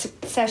for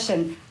next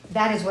session,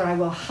 that is what I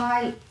will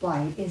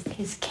highlight, is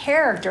his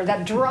character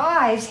that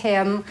drives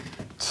him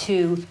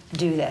to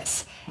do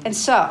this. And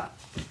so,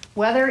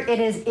 whether it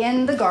is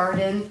in the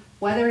garden,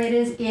 whether it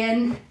is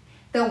in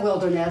the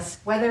wilderness,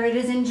 whether it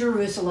is in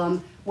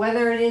Jerusalem,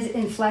 whether it is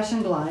in flesh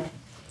and blood,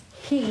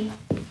 he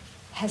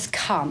has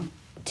come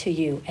to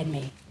you and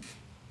me.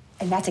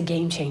 And that's a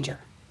game changer.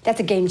 That's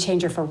a game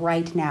changer for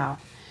right now.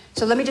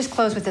 So let me just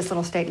close with this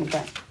little statement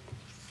then.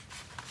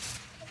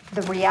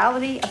 The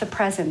reality of the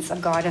presence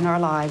of God in our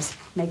lives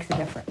makes a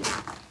difference.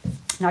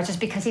 Not just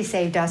because he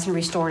saved us and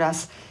restored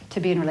us to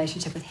be in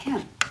relationship with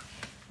him,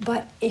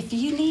 but if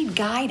you need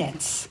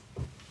guidance,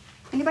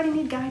 anybody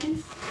need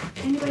guidance?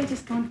 Anybody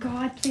just going,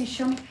 God, please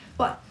show me?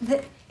 Well,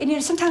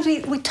 sometimes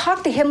we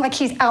talk to him like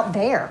he's out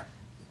there.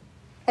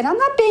 And I'm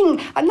not being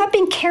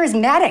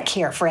charismatic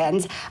here,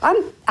 friends.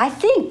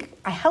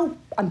 I hope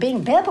I'm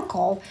being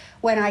biblical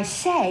when I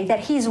say that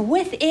he's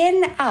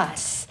within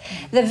us.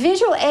 The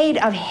visual aid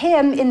of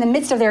him in the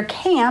midst of their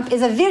camp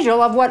is a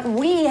visual of what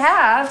we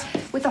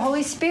have with the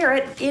Holy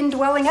Spirit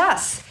indwelling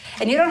us.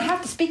 And you don't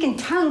have to speak in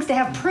tongues to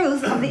have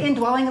proof of the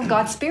indwelling of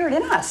God's Spirit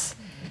in us.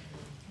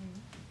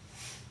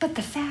 But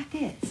the fact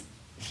is,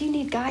 if you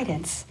need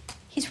guidance,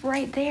 he's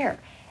right there.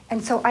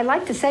 And so I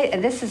like to say,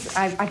 and this is,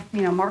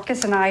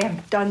 Marcus and I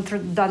have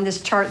done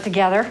this chart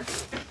together.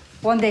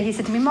 One day he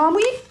said to me, Mom,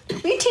 will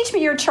you teach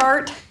me your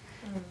chart?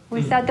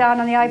 We sat down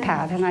on the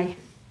iPad and I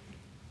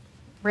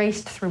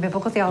raced through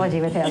Biblical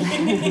Theology with him.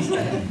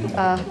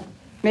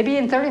 Maybe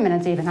in 30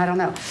 minutes even, I don't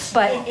know.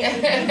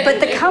 But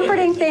the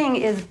comforting thing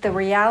is the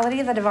reality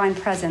of the divine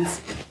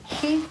presence.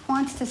 He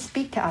wants to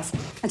speak to us.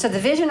 And so the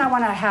vision I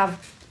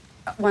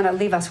want to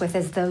leave us with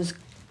is those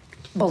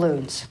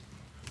balloons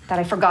that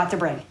I forgot to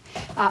bring.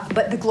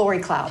 But the glory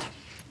cloud.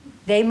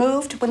 They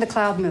moved when the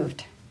cloud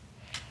moved.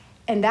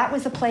 And that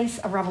was a place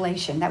of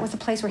revelation. That was a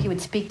place where he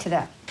would speak to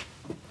them.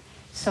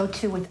 So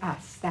too with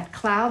us. That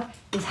cloud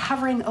is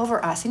hovering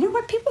over us. And you know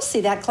what? People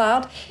see that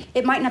cloud.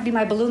 It might not be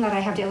my balloon that I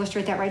have to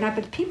illustrate that right now,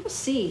 but people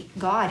see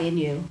God in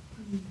you,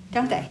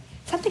 don't they?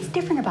 Something's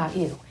different about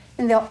you.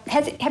 And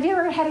have you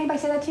ever had anybody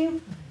say that to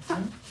you?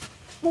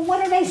 Well,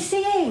 what are they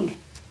seeing?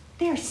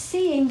 They're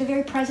seeing the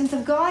very presence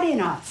of God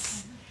in us.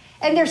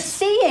 And they're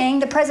seeing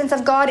the presence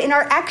of God in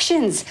our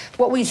actions,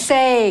 what we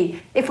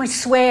say, if we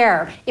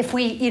swear, if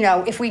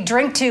we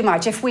drink too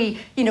much, if we,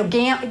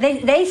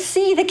 they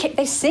see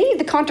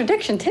the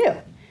contradiction too,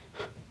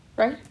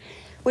 right?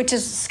 Which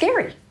is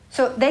scary.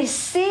 So they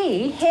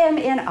see him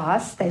in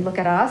us, they look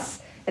at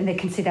us, and they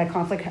can see that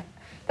conflict.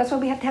 That's why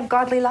we have to have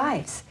godly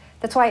lives.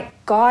 That's why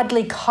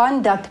godly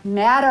conduct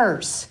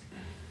matters,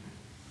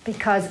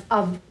 because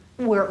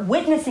we're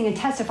witnessing and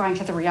testifying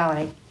to the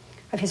reality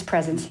of his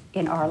presence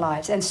in our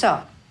lives. And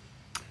so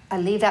I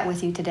leave that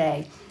with you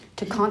today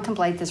to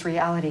contemplate this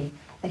reality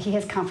that he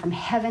has come from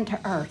heaven to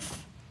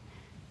earth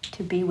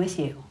to be with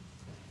you,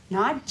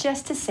 not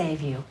just to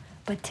save you,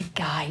 but to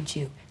guide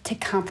you, to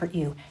comfort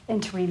you,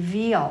 and to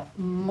reveal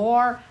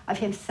more of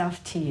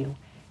himself to you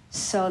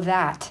so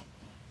that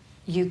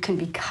you can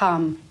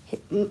become,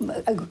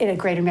 in a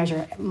greater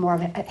measure, more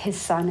of his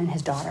son and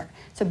his daughter.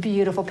 It's a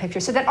beautiful picture.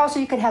 So that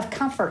also you can have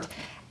comfort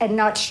and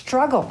not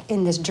struggle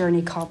in this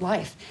journey called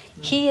life.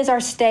 He is our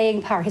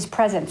staying power. His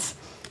presence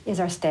is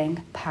our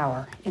staying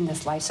power in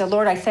this life. So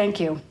Lord, I thank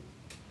you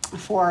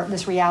for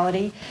this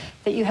reality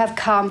that you have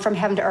come from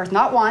heaven to earth,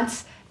 not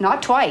once,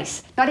 not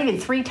twice, not even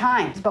 3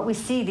 times, but we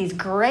see these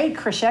great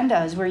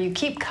crescendos where you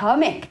keep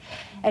coming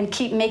and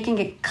keep making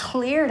it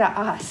clear to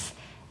us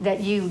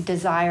that you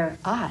desire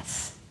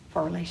us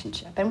for a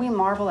relationship. And we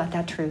marvel at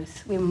that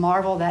truth. We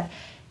marvel that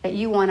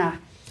you want to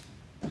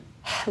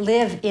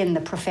live in the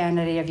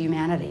profanity of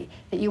humanity,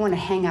 that you want to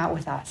hang out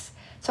with us.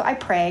 So I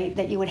pray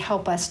that you would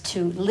help us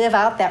to live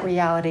out that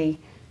reality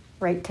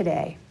right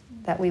today,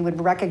 that we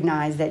would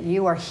recognize that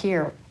you are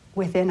here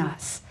within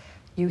us.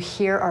 You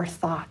hear our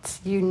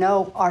thoughts. You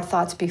know our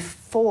thoughts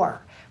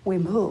before we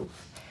move.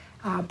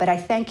 But I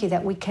thank you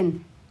that we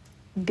can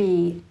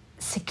be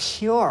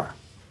secure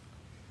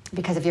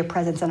because of your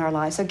presence in our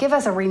lives. So give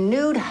us a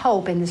renewed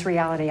hope in this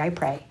reality, I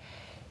pray.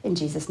 In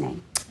Jesus'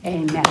 name,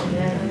 amen.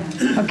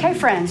 Okay,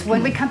 friends,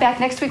 when we come back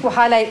next week, we'll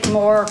highlight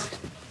more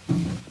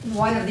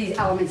one of these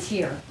elements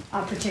here,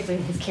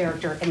 particularly his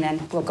character, and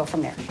then we'll go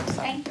from there.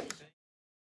 So.